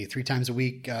 a 3 times a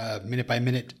week,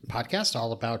 minute-by-minute podcast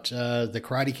all about the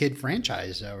Karate Kid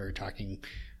franchise. We're talking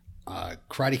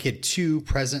Karate Kid 2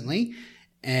 presently,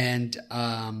 and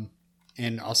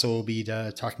also we'll be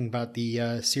talking about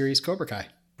the series Cobra Kai.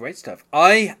 Great stuff.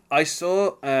 I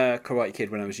saw Karate Kid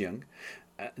when I was young.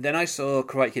 Then I saw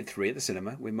Karate Kid 3 at the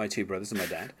cinema with my 2 brothers and my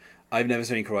dad. I've never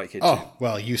seen Karate Kid 2. Oh,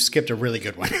 well, you skipped a really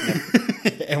good one.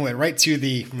 And went right to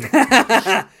the...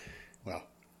 well.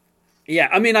 Yeah,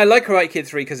 I mean, I like Karate Kid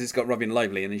 3 because it's got Robin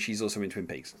Lively and she's also in Twin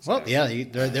Peaks. So well, yeah,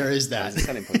 there is that. That's a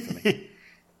selling point for me.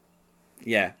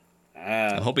 Yeah.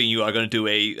 I'm hoping you are going to do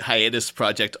a hiatus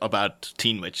project about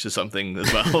Teen Witch or something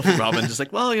as well. Robin, just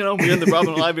like, well, we're in the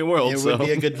Robin Lively world. It would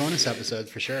be a good bonus episode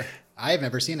for sure. I have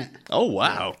never seen it. Oh,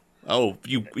 wow. Oh,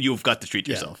 you've got to treat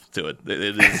yourself to it.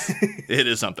 It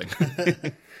is something.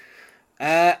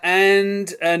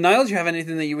 And Niall, do you have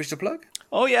anything that you wish to plug?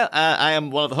 Oh, yeah. I am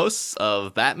one of the hosts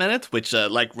of Bat Minute, which,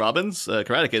 like Robin's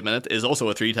Karate Kid Minute, is also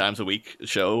a 3 times a week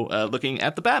show looking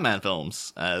at the Batman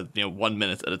films, 1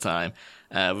 minute at a time.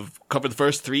 We've covered the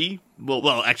first 3.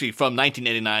 Well, actually, from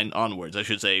 1989 onwards, I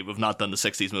should say. We've not done the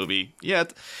 60s movie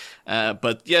yet.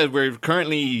 But, yeah, we're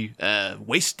currently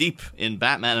waist deep in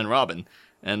Batman and Robin.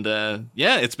 And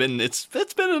it's been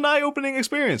an eye-opening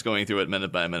experience going through it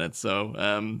minute by minute. So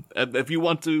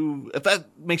if that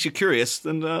makes you curious,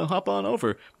 then hop on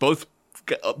over. Both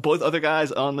other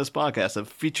guys on this podcast have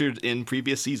featured in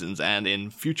previous seasons and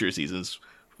in future seasons.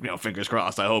 Fingers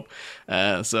crossed, I hope.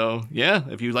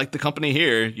 If you like the company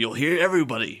here, you'll hear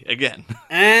everybody again.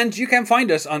 And you can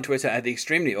find us on Twitter at the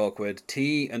extremely awkward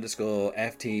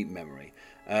T_FT memory.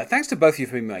 Thanks to both of you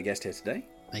for being my guest here today.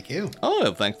 Thank you.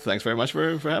 Oh, thanks very much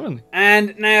for having me.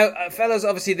 And now, fellas,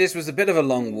 obviously this was a bit of a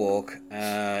long walk,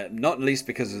 not least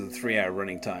because of the 3-hour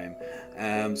running time.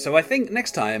 So I think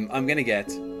next time I'm going to get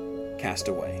Cast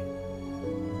Away.